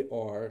that they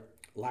are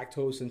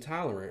lactose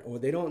intolerant, or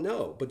they don't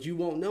know, but you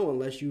won't know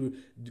unless you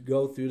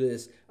go through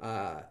this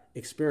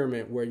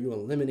experiment where you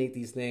eliminate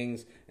these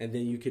things, and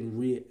then you can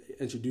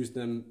reintroduce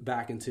them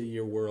back into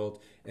your world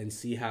and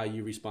see how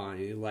you respond.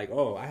 And you're like,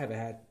 oh, I haven't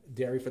had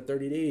dairy for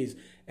 30 days,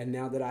 and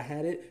now that I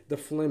had it, the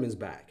phlegm is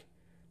back.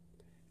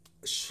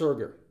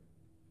 Sugar,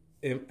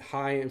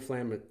 high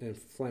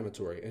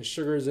inflammatory, and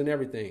sugar is in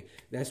everything.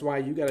 That's why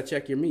you got to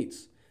check your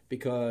meats,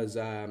 because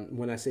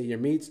when I say your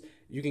meats,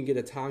 you can get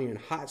Italian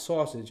hot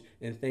sausage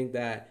and think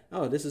that,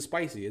 oh, this is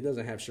spicy. It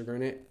doesn't have sugar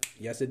in it.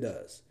 Yes, it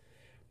does.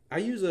 I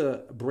use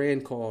a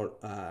brand called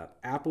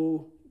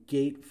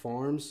Applegate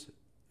Farms.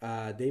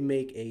 They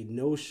make a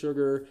no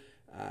sugar,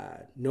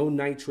 no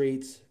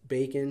nitrates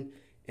bacon,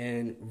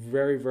 and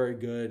very, very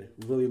good.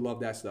 Really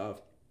love that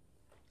stuff.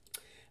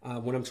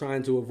 When I'm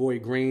trying to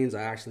avoid grains,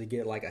 I actually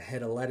get like a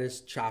head of lettuce,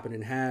 chop it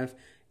in half,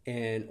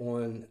 and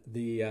on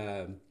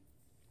the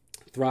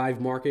Thrive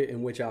Market,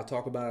 in which I'll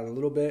talk about in a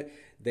little bit,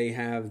 they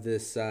have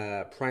this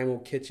Primal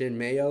Kitchen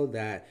mayo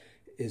that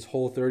is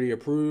Whole30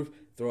 approved.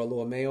 Throw a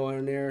little mayo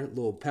in there, a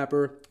little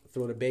pepper,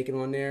 throw the bacon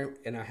on there,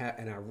 and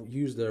I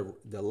use the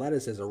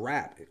lettuce as a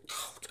wrap.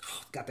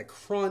 Got the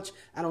crunch.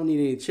 I don't need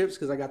any chips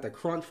because I got the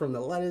crunch from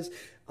the lettuce.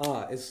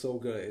 It's so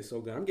good. It's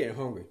so good. I'm getting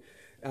hungry.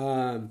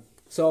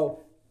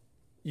 So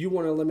you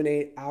want to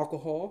eliminate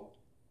alcohol,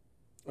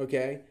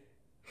 okay?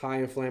 High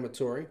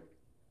inflammatory.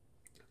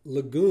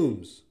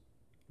 Legumes,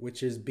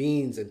 which is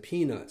beans and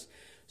peanuts.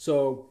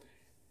 So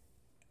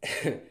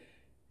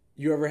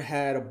you ever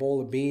had a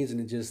bowl of beans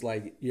and it just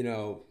like,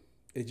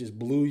 it just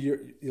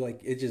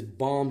it just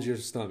bombs your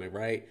stomach,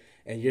 right?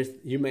 And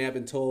you may have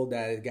been told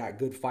that it got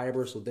good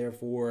fiber, so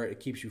therefore it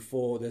keeps you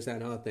full, this, that,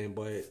 and other thing.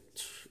 But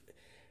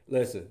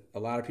listen, a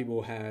lot of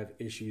people have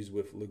issues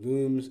with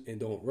legumes and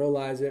don't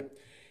realize it.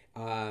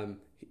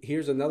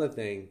 Here's another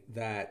thing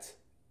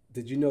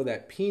did you know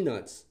that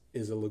peanuts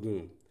is a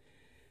legume?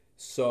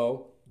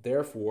 So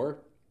therefore,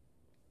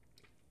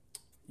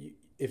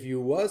 if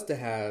you was to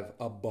have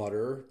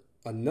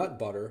a nut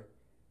butter,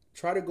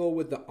 try to go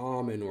with the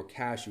almond or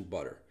cashew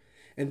butter.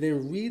 And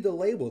then read the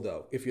label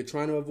though. If you're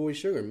trying to avoid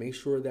sugar, make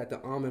sure that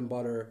the almond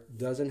butter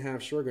doesn't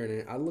have sugar in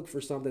it. I look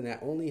for something that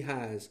only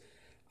has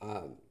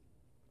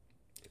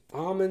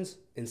almonds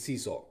and sea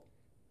salt,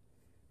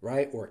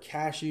 right? Or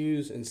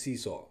cashews and sea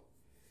salt.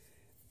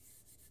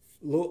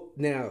 Look,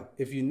 now,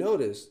 if you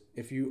notice,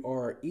 if you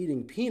are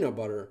eating peanut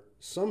butter,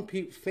 some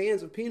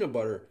fans of peanut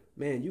butter,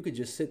 man, you could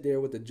just sit there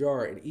with the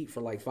jar and eat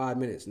for like 5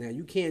 minutes. Now,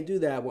 you can't do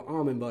that with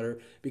almond butter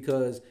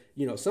because,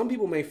 some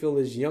people may feel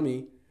it's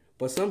yummy,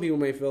 but some people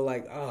may feel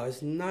like, oh,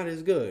 it's not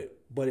as good.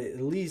 But at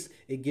least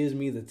it gives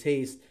me the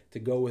taste to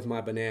go with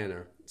my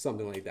banana,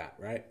 something like that,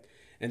 right?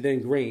 And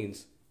then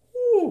grains.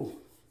 Woo!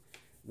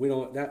 We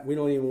don't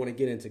even want to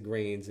get into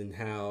grains and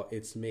how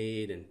it's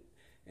made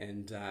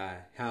and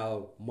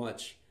how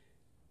much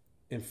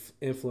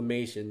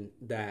inflammation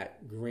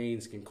that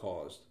grains can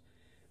cause,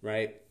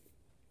 right?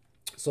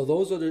 So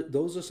those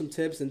are some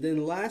tips. And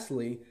then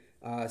lastly,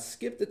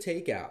 skip the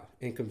takeout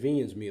and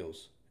convenience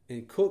meals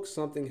and cook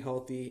something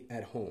healthy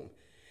at home.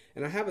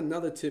 And I have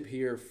another tip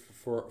here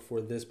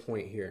for this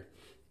point here.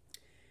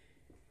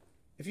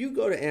 If you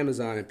go to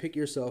Amazon and pick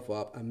yourself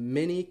up a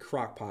mini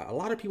crock pot, a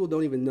lot of people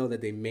don't even know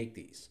that they make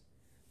these.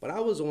 But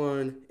I was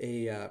on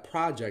a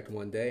project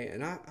one day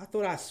and I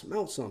thought I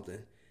smelled something.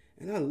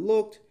 And I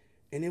looked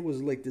and it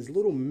was like this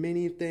little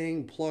mini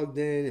thing plugged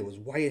in. It was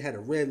white, it had a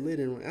red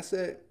lid in it. I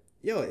said,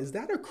 yo, is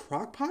that a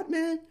crock pot,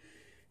 man?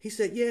 He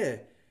said, yeah,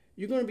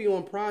 you're going to be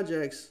on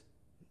projects.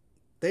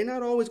 They're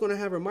not always going to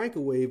have a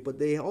microwave, but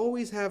they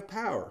always have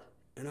power.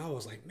 And I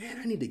was like, man,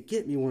 I need to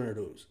get me one of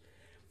those.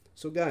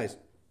 So guys,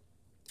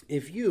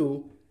 if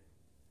you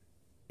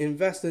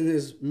invest in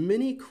this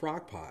mini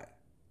crock pot,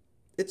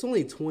 it's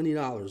only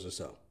 $20 or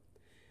so.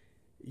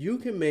 You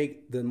can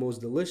make the most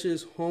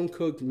delicious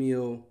home-cooked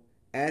meal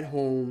at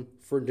home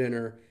for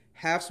dinner,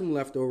 have some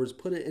leftovers,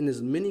 put it in this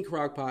mini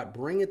crock pot,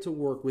 bring it to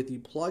work with you,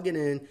 plug it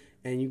in,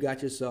 and you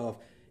got yourself.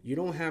 You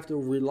don't have to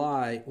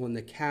rely on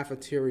the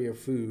cafeteria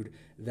food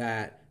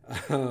that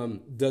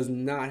does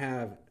not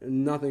have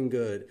nothing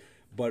good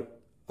but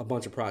a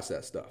bunch of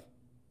processed stuff.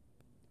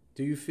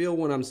 Do you feel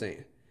what I'm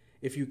saying?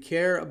 If you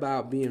care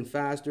about being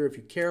faster, if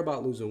you care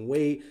about losing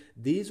weight,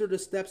 these are the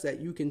steps that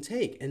you can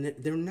take, and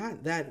they're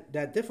not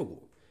that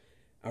difficult.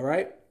 All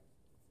right?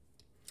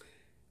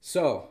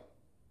 So,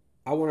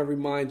 I want to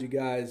remind you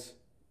guys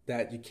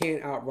that you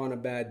can't outrun a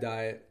bad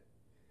diet.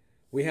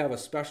 We have a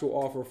special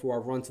offer for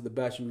our Run to the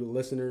Best you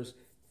listeners.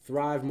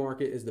 Thrive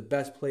Market is the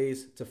best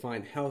place to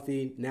find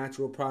healthy,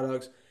 natural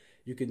products.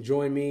 You can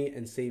join me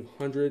and save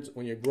hundreds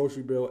on your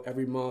grocery bill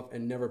every month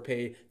and never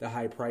pay the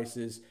high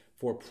prices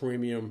for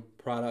premium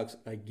products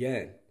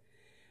again.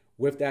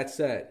 With that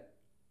said,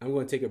 I'm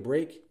going to take a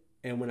break,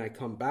 and when I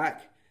come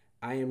back,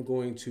 I am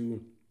going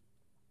to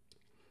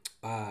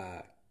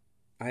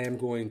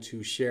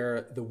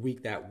share the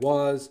week that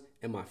was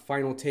and my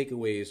final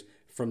takeaways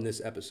from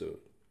this episode.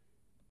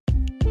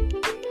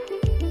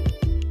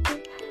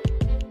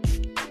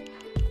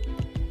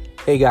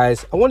 Hey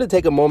guys, I want to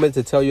take a moment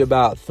to tell you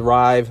about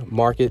Thrive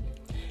Market.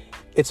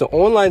 It's an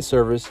online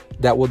service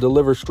that will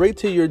deliver straight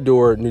to your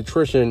door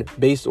nutrition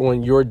based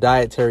on your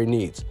dietary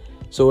needs.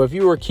 So if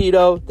you are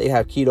keto, they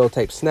have keto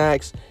type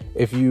snacks.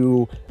 If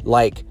you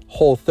like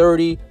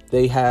Whole30,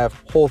 they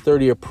have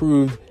Whole30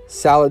 approved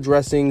salad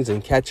dressings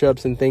and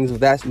ketchups and things of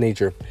that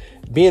nature.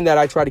 Being that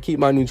I try to keep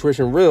my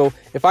nutrition real,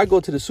 if I go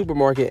to the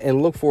supermarket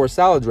and look for a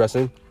salad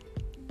dressing,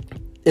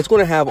 it's going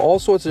to have all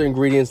sorts of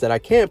ingredients that I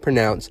can't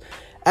pronounce,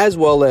 as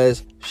well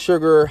as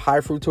sugar, high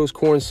fructose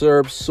corn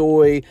syrup,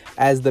 soy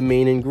as the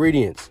main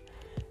ingredients.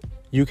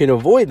 You can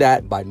avoid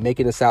that by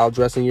making a salad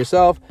dressing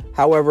yourself.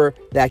 However,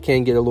 that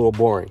can get a little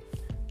boring.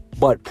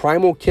 But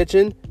Primal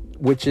Kitchen,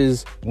 which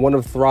is one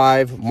of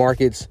Thrive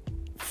Market's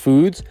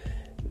foods,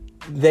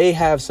 they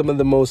have some of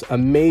the most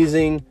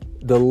amazing,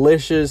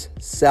 delicious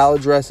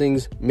salad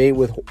dressings made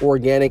with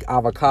organic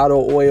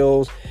avocado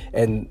oils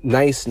and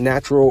nice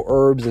natural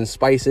herbs and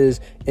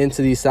spices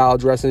into these salad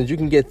dressings. You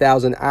can get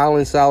Thousand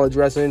Island salad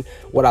dressing.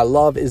 What I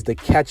love is the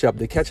ketchup.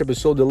 The ketchup is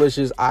so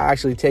delicious. I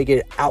actually take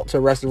it out to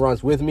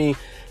restaurants with me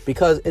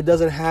because it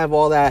doesn't have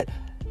all that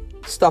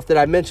stuff that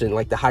I mentioned,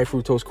 like the high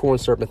fructose corn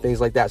syrup and things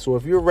like that. So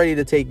if you're ready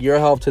to take your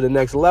health to the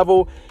next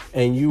level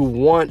and you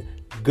want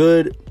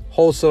good,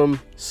 wholesome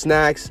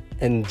snacks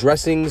and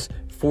dressings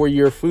for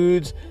your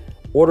foods,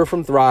 order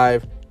from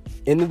Thrive.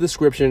 In the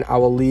description, I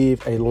will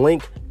leave a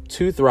link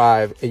to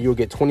Thrive and you'll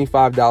get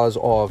 $25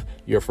 off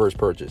your first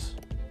purchase.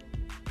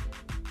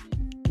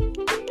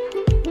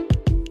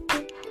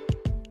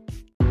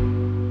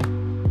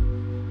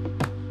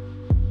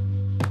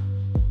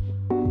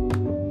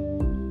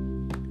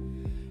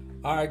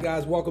 All right,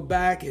 guys, welcome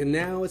back. And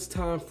now it's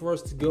time for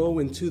us to go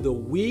into the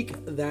week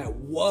that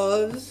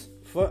was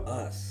for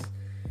us.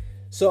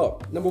 So,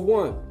 number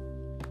one,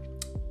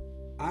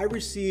 I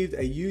received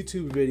a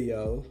YouTube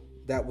video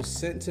that was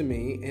sent to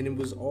me, and it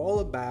was all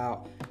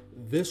about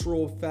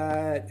visceral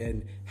fat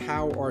and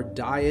how our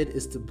diet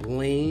is to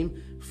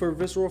blame for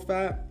visceral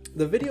fat.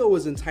 The video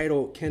was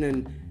entitled, "Can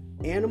an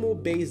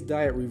Animal-Based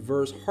Diet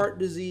Reverse Heart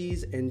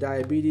Disease and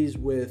Diabetes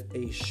with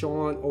a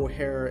Sean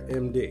O'Hara,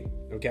 MD?"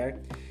 Okay?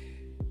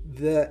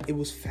 It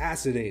was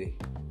fascinating.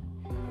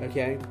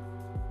 Okay?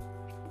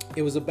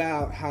 It was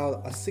about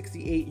how a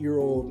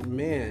 68-year-old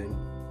man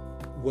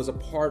was a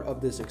part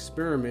of this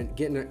experiment,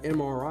 getting an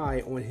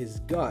MRI on his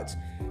guts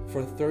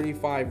for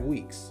 35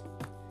 weeks.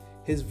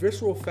 His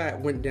visceral fat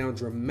went down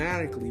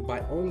dramatically by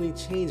only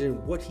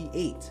changing what he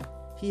ate.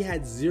 He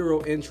had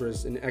zero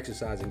interest in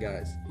exercising,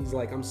 guys. He's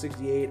like, I'm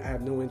 68, I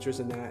have no interest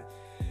in that.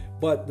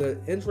 But the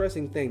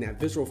interesting thing, that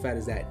visceral fat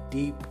is that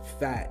deep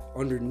fat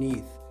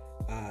underneath.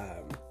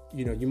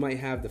 You might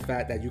have the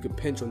fat that you could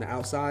pinch on the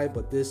outside,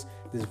 but this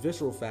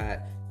visceral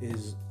fat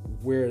is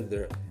where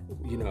the,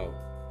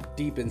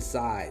 deep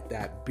inside,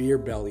 that beer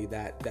belly,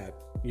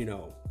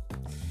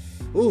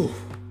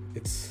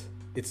 it's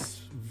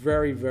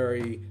very,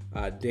 very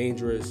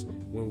dangerous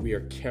when we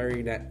are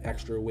carrying that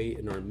extra weight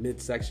in our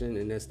midsection,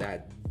 and it's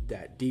that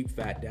deep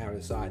fat down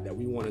inside that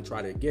we want to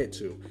try to get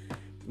to.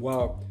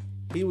 Well,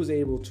 he was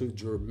able to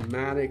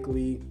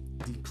dramatically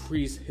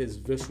decrease his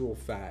visceral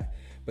fat,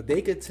 but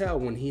they could tell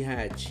when he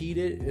had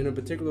cheated in a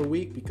particular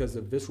week because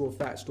the visceral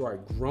fat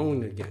started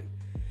growing again.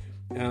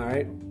 All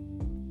right.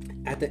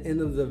 At the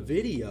end of the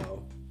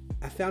video,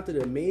 I found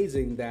it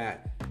amazing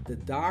that the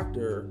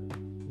doctor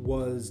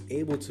was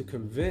able to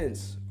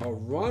convince a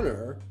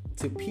runner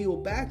to peel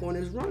back on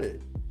his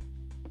running.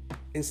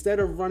 Instead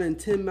of running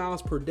 10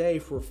 miles per day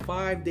for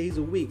 5 days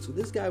a week. So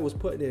this guy was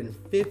putting in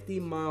 50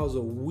 miles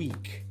a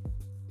week.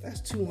 That's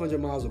 200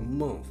 miles a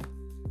month.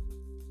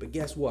 But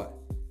guess what?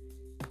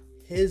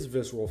 His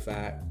visceral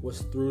fat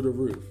was through the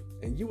roof.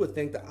 And you would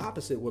think the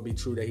opposite would be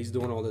true, that he's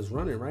doing all this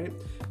running, right?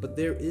 But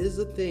there is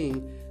a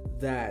thing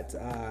that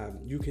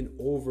you can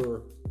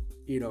over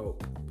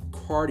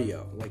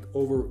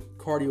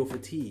cardio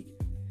fatigue,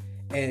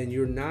 and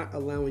you're not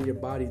allowing your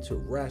body to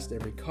rest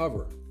and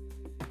recover.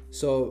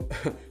 So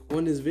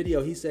on this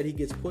video, he said he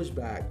gets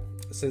pushback,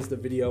 since the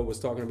video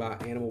was talking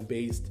about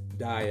animal-based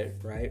diet,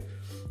 right?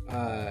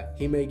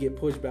 He may get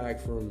pushback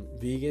from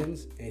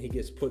vegans, and he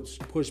gets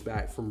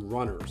pushback from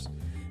runners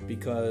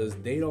because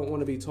they don't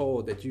want to be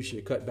told that you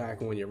should cut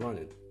back when you're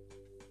running.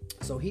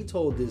 So he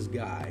told this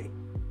guy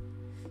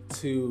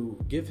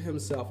to give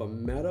himself a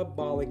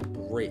metabolic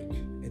break,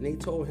 and they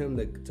told him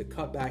to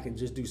cut back and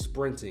just do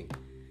sprinting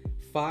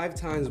 5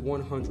 times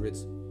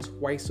 100s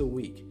twice a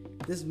week.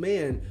 This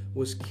man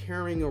was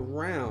carrying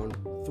around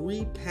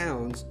 3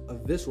 pounds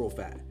of visceral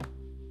fat.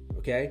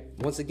 Okay?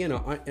 Once again,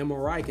 an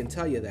MRI can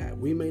tell you that.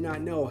 We may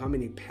not know how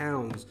many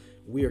pounds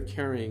we are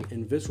carrying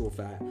in visceral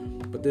fat,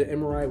 but the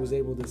MRI was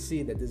able to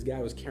see that this guy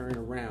was carrying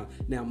around.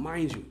 Now,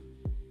 mind you,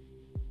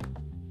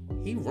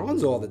 he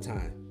runs all the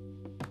time.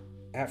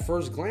 At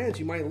first glance,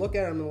 you might look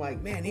at him and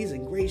like, man, he's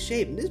in great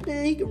shape. And this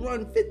man, he can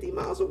run 50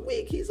 miles a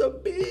week. He's a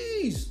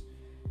beast.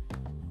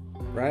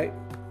 Right?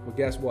 Well,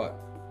 guess what?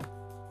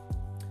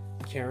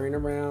 Carrying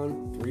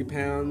around 3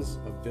 pounds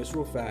of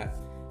visceral fat,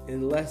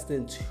 in less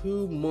than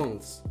 2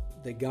 months,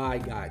 the guy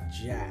got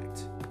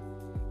jacked.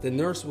 The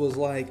nurse was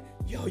like,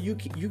 yo, you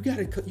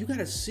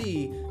gotta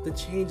see the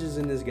changes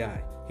in this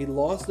guy. He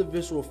lost the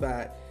visceral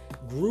fat,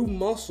 grew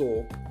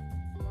muscle,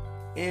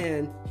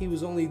 and he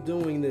was only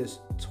doing this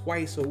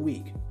twice a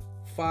week,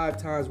 5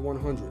 times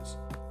 100s.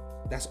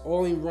 That's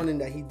all in running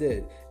that he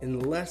did.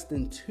 In less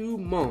than 2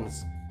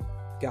 months,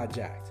 got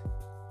jacked.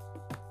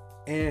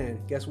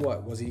 And guess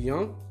what? Was he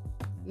young?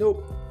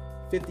 Nope.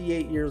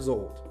 58 years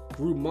old.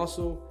 Grew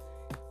muscle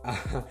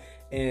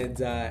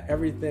and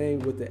everything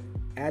with the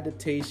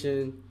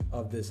adaptation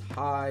of this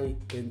high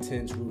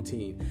intense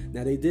routine.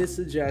 Now they did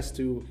suggest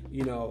to,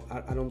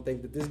 I don't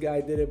think that this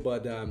guy did it,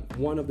 but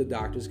one of the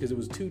doctors, because it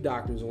was 2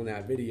 doctors on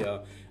that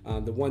video,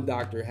 the one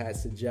doctor had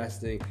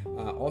suggesting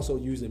also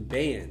using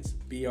bands,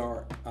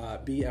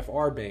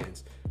 BFR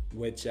bands,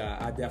 which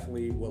I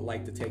definitely would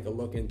like to take a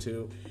look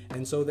into.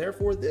 And so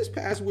therefore this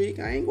past week,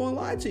 I ain't gonna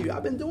lie to you,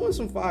 I've been doing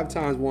some 5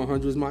 times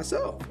 100s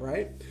myself,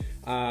 right?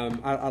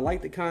 I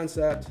like the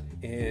concept,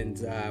 and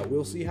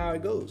we'll see how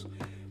it goes.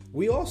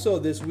 We also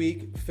this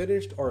week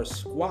finished our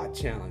squat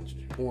challenge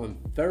on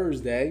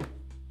Thursday,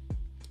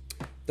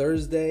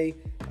 the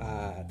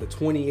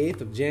 28th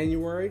of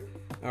January.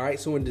 All right,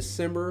 so in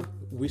December,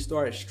 we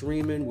started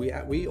streaming.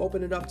 We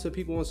opened it up to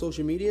people on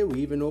social media. We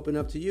even opened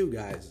up to you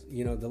guys,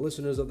 the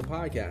listeners of the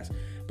podcast.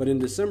 But in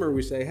December,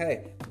 we say,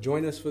 hey,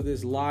 join us for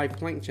this live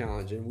plank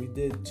challenge. And we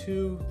did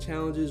 2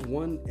 challenges,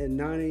 one at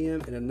 9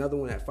 a.m. and another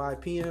one at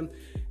 5 p.m.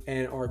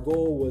 And our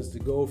goal was to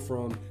go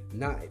from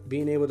not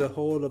being able to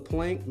hold a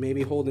plank,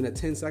 maybe holding a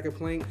 10-second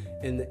plank,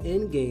 and the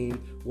end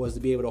game was to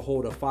be able to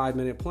hold a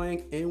 5-minute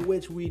plank, in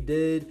which we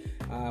did.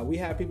 We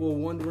had people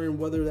wondering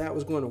whether that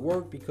was going to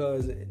work,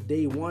 because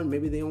day one,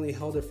 maybe they only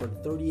held it for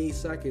 38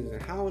 seconds.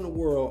 And how in the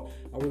world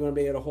are we going to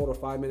be able to hold a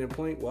 5-minute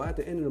plank? Well, at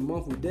the end of the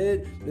month, we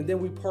did. And then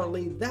we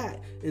parlayed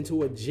that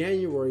into a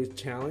January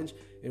challenge,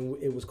 and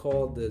it was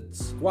called the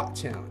Squat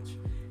Challenge.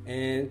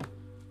 And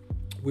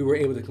we were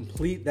able to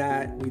complete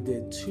that. We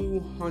did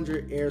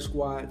 200 air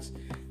squats.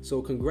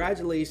 So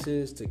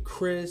congratulations to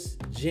Chris,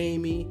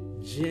 Jamie,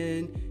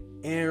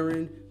 Jen,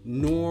 Aaron,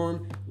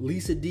 Norm,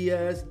 Lisa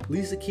Diaz,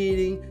 Lisa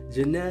Keating,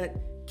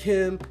 Jeanette,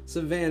 Kim,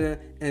 Savannah,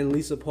 and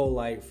Lisa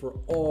Polite for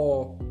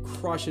all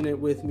crushing it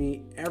with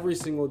me every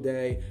single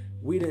day.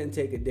 We didn't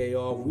take a day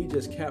off. We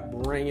just kept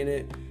bringing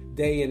it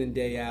day in and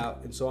day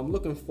out. And so I'm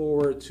looking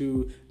forward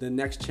to the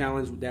next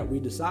challenge that we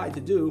decide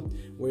to do,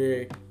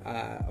 where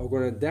we're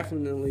going to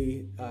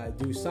definitely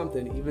do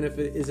something, even if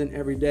it isn't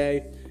every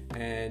day.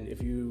 And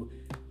if you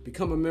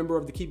become a member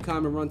of the Keep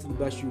Calm and Run to the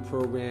Best You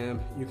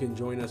program, you can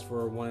join us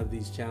for one of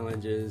these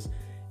challenges.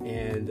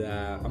 And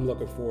I'm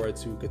looking forward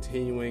to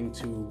continuing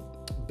to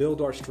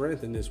build our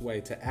strength in this way,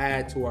 to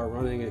add to our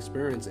running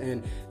experience.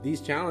 And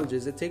these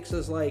challenges, it takes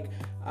us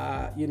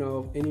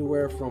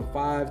anywhere from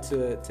 5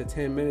 to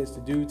 10 minutes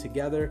to do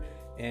together.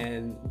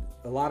 And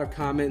a lot of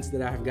comments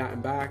that I have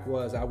gotten back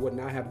was, I would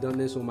not have done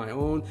this on my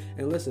own.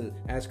 And listen,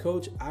 as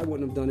coach, I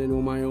wouldn't have done it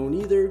on my own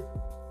either.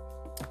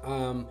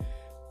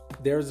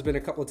 There's been a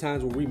couple of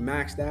times where we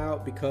maxed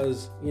out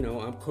because,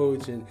 I'm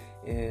coach,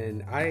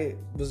 and I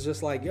was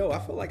just like, I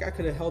feel like I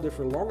could have held it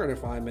for longer than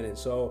 5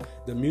 minutes. So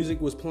the music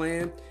was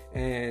playing,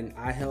 and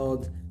I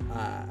held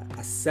a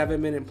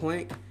 7-minute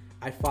plank.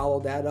 I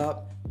followed that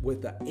up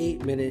with the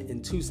 8-minute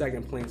and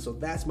 2-second plank. So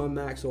that's my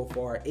max so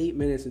far, 8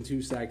 minutes and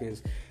 2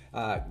 seconds.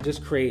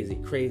 Just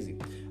crazy.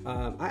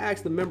 I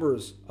asked the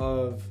members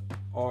of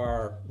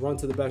our Run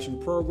to the Best You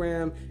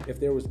program if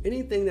there was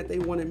anything that they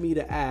wanted me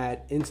to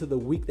add into the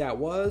week that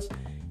was.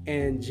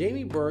 And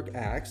Jamie Burke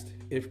asked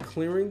if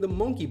clearing the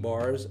monkey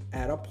bars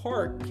at a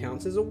park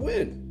counts as a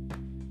win.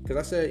 Because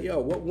I said,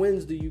 what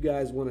wins do you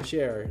guys want to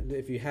share?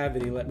 If you have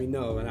any, let me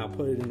know, and I'll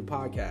put it in the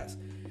podcast.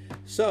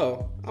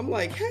 So I'm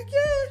like, heck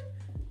yeah.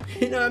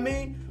 You know what I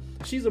mean?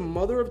 She's a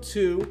mother of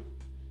 2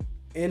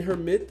 in her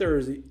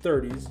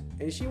mid-30s,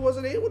 and she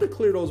wasn't able to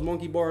clear those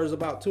monkey bars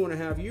about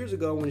 2.5 years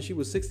ago when she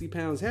was 60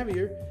 pounds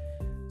heavier.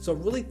 So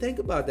really think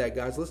about that,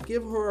 guys. Let's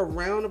give her a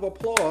round of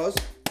applause,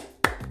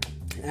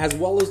 as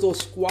well as those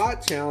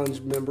squat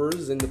challenge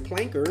members and the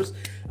plankers,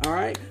 all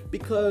right?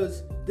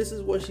 Because this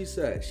is what she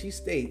said. She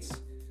states,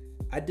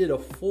 I did a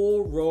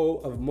full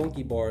row of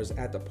monkey bars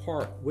at the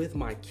park with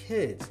my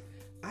kids.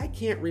 I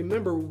can't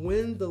remember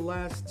when the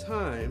last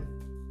time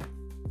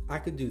I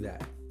could do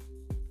that.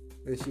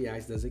 And she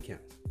asked, does it count?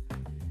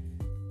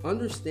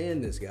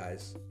 Understand this,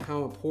 guys,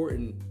 how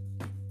important,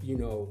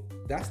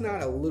 that's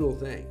not a little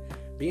thing.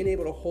 Being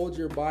able to hold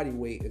your body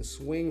weight and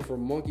swing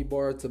from monkey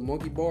bar to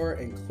monkey bar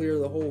and clear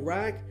the whole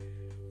rack,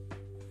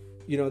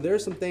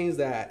 there's some things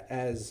that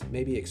as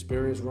maybe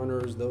experienced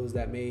runners, those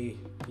that may,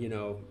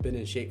 been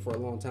in shape for a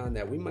long time,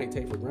 that we might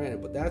take for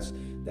granted, but that's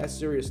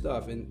serious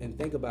stuff. And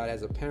think about it,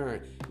 as a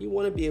parent, you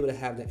want to be able to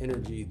have the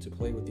energy to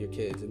play with your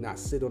kids and not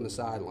sit on the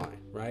sideline,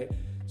 right?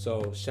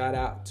 So shout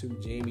out to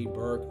Jamie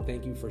Burke.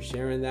 Thank you for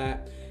sharing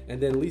that. And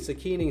then Lisa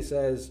Keating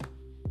says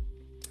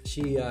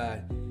she's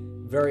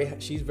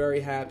very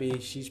happy.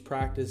 She's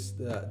practiced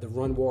the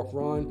run, walk,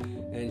 run,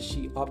 and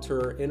she upped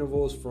her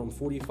intervals from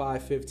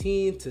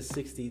 45-15 to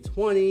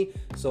 60-20.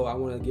 So I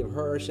want to give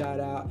her a shout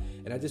out.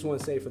 And I just want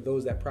to say, for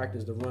those that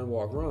practice the run,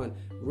 walk, run,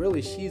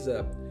 really she's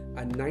a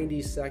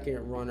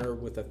 90-second runner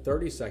with a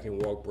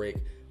 30-second walk break.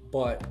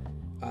 But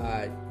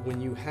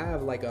when you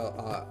have like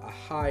a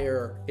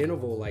higher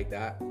interval like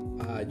that,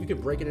 you can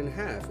break it in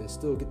half and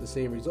still get the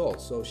same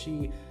results. So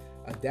she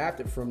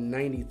adapted from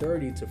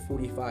 90-30 to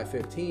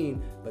 45-15,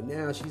 but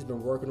now she's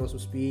been working on some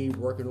speed,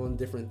 working on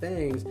different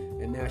things,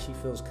 and now she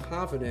feels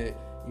confident,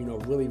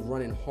 really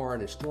running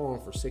hard and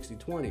strong for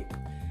 60-20.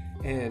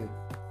 And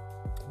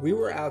we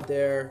were out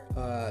there,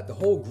 the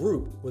whole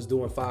group was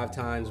doing 5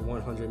 times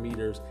 100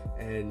 meters,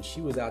 and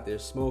she was out there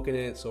smoking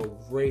it. So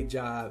great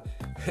job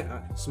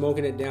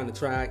smoking it down the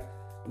track,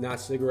 not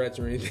cigarettes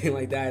or anything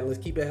like that. Let's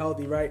keep it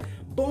healthy, right?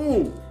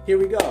 Boom, here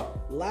we go.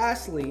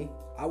 Lastly,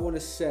 I want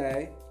to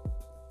say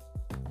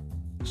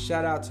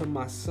shout out to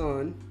my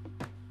son,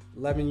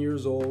 11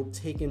 years old,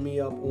 taking me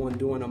up on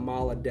doing a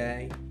mile a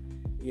day.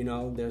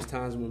 There's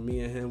times when me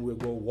and him will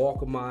go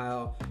walk a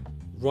mile,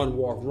 run,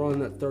 walk,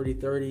 run at 30,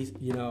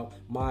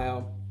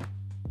 mile.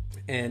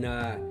 And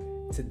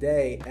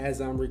today, as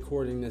I'm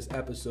recording this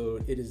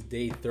episode, it is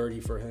day 30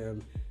 for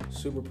him.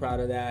 Super proud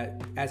of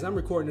that. As I'm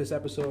recording this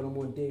episode, I'm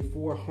on day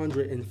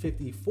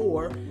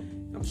 454.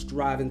 I'm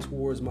striving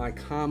towards my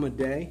comma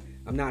day.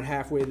 I'm not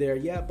halfway there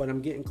yet, but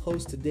I'm getting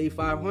close to day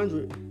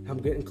 500. I'm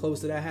getting close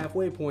to that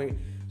halfway point.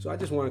 So I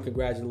just want to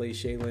congratulate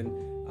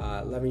Shaylin,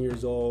 11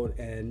 years old.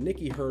 And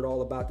Nikki heard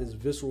all about this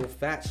visceral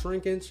fat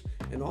shrinkage.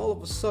 And all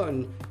of a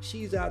sudden,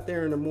 she's out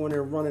there in the morning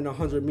running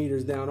 100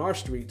 meters down our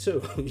street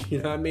too. You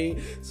know what I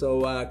mean?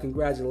 So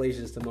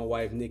congratulations to my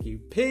wife, Nikki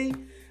P.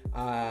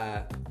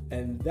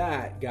 And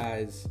that,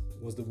 guys,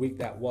 was the week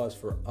that was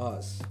for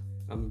us.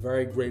 I'm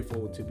very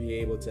grateful to be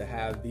able to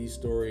have these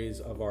stories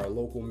of our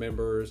local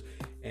members,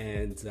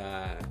 and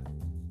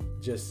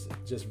just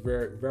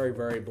very, very,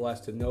 very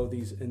blessed to know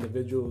these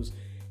individuals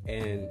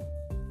and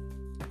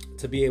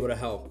to be able to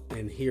help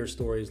and hear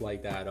stories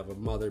like that of a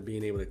mother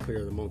being able to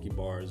clear the monkey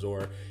bars,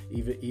 or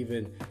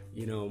even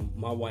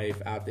my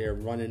wife out there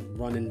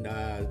running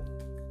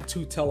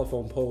 2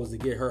 telephone poles to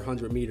get her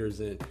 100 meters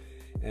in.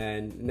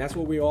 And that's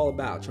what we're all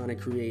about, trying to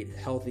create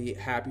healthy,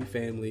 happy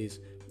families.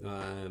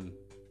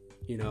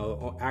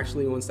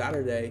 Actually on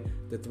Saturday,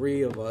 the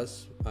 3 of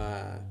us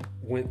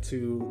went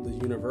to the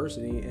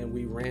university and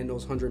we ran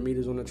those 100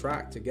 meters on the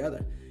track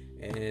together.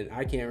 And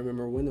I can't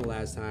remember when the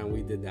last time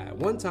we did that.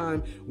 One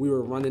time we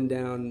were running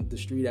down the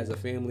street as a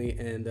family,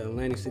 and the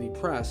Atlantic City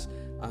Press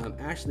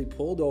actually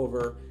pulled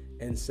over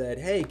and said,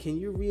 "Hey, can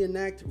you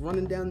reenact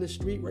running down the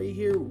street right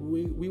here?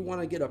 We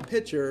want to get a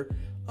picture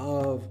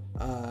of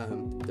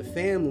the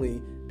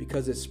family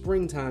because it's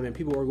springtime and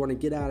people are going to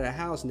get out of the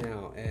house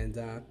now." And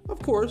of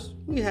course,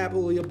 we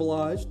happily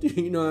obliged,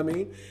 you know what I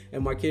mean?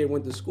 And my kid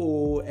went to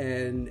school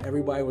and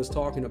everybody was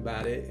talking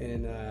about it,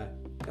 and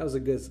that was a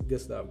good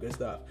stuff.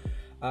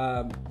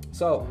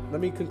 So let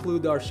me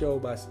conclude our show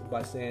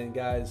by saying,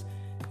 guys,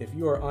 if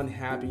you are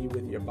unhappy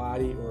with your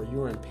body, or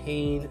you're in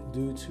pain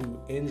due to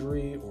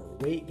injury or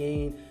weight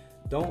gain,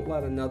 don't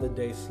let another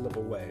day slip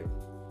away.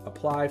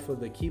 Apply for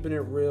the Keeping It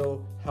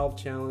Real Health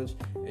Challenge,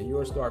 and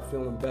you'll start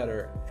feeling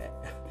better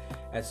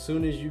as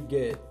soon as you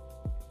get,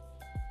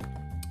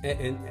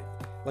 and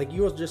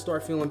you'll just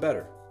start feeling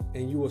better,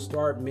 and you will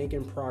start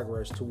making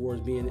progress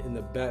towards being in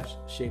the best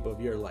shape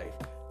of your life.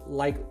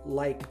 Like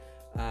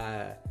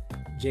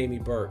Jamie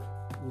Burke,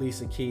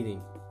 Lisa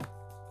Keating.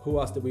 Who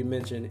else did we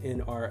mention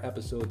in our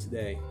episode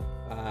today?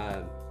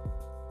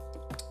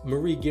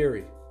 Marie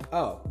Geary.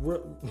 Oh,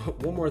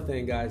 one more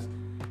thing, guys.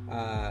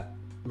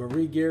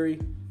 Marie Geary.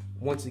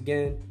 Once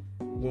again,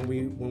 when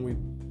we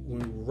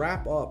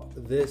wrap up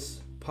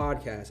this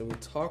podcast and we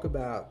talk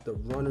about the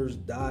runner's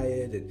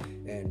diet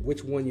and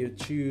which one you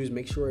choose,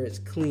 make sure it's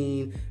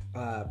clean,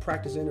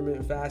 practice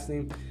intermittent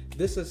fasting.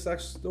 This is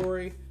such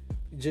story.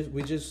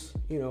 We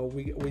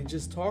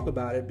just talk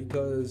about it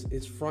because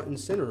it's front and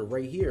center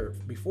right here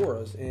before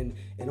us, and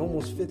it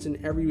almost fits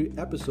in every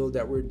episode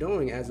that we're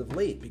doing as of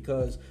late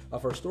because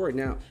of her story.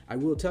 Now, I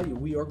will tell you,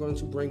 we are going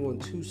to bring on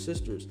 2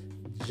 sisters,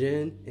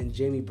 Jen and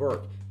Jamie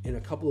Burke, in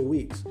a couple of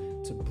weeks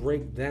to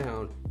break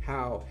down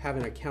how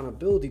having an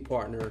accountability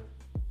partner.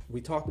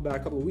 We talked about a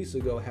couple of weeks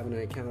ago having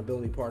an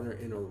accountability partner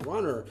in a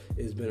runner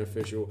is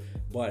beneficial,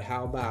 but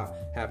how about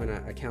having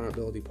an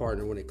accountability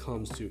partner when it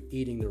comes to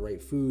eating the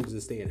right foods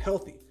and staying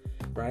healthy,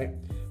 right?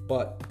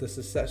 But the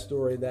success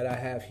story that I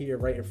have here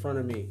right in front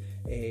of me,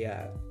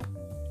 a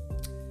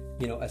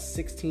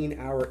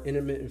 16-hour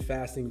intermittent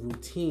fasting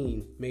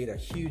routine made a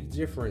huge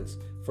difference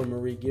for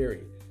Marie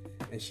Geary.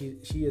 And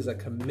she is a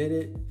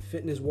committed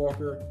fitness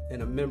walker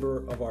and a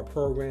member of our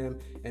program.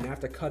 And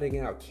after cutting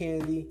out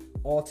candy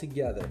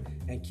altogether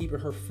and keeping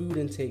her food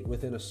intake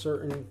within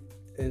certain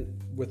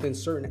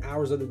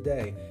hours of the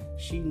day,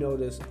 she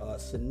noticed a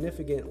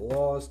significant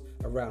loss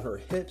around her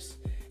hips,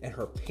 and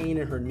her pain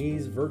in her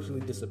knees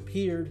virtually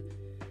disappeared.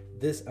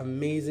 This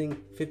amazing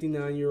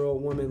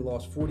 59-year-old woman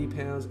lost 40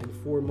 pounds in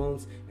 4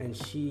 months, and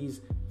she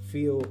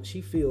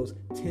feels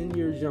 10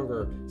 years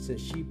younger since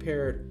she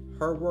paired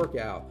her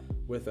workout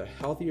with a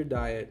healthier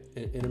diet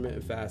and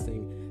intermittent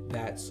fasting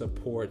that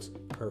supports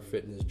her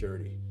fitness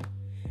journey.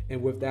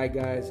 And with that,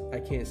 guys, I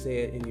can't say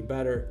it any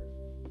better.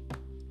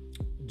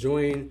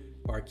 Join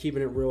our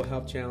Keeping It Real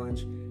Health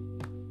Challenge.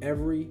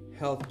 Every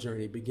health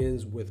journey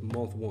begins with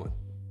month 1.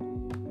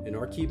 And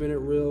our Keeping It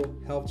Real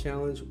Health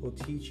Challenge will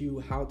teach you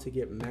how to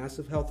get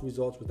massive health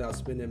results without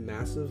spending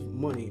massive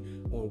money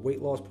on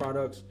weight loss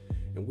products.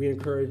 And we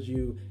encourage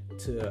you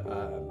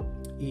to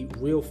eat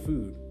real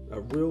food,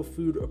 a real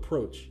food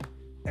approach,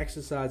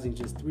 exercising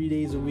just 3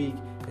 days a week,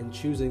 and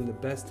choosing the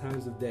best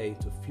times of day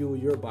to fuel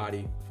your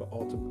body for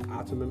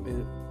optimum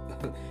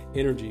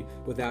energy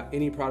without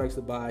any products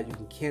to buy. You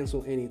can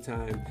cancel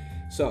anytime.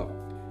 So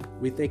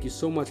we thank you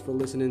so much for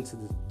listening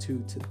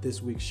to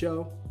this week's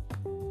show.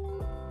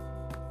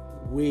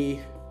 We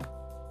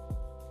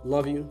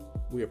love you.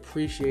 We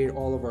appreciate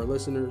all of our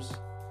listeners.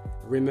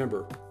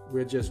 Remember,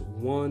 we're just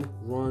one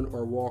run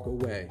or walk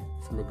away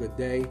from a good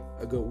day,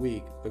 a good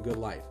week, a good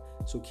life.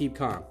 So keep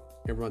calm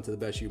and run to the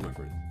best you, my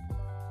friend.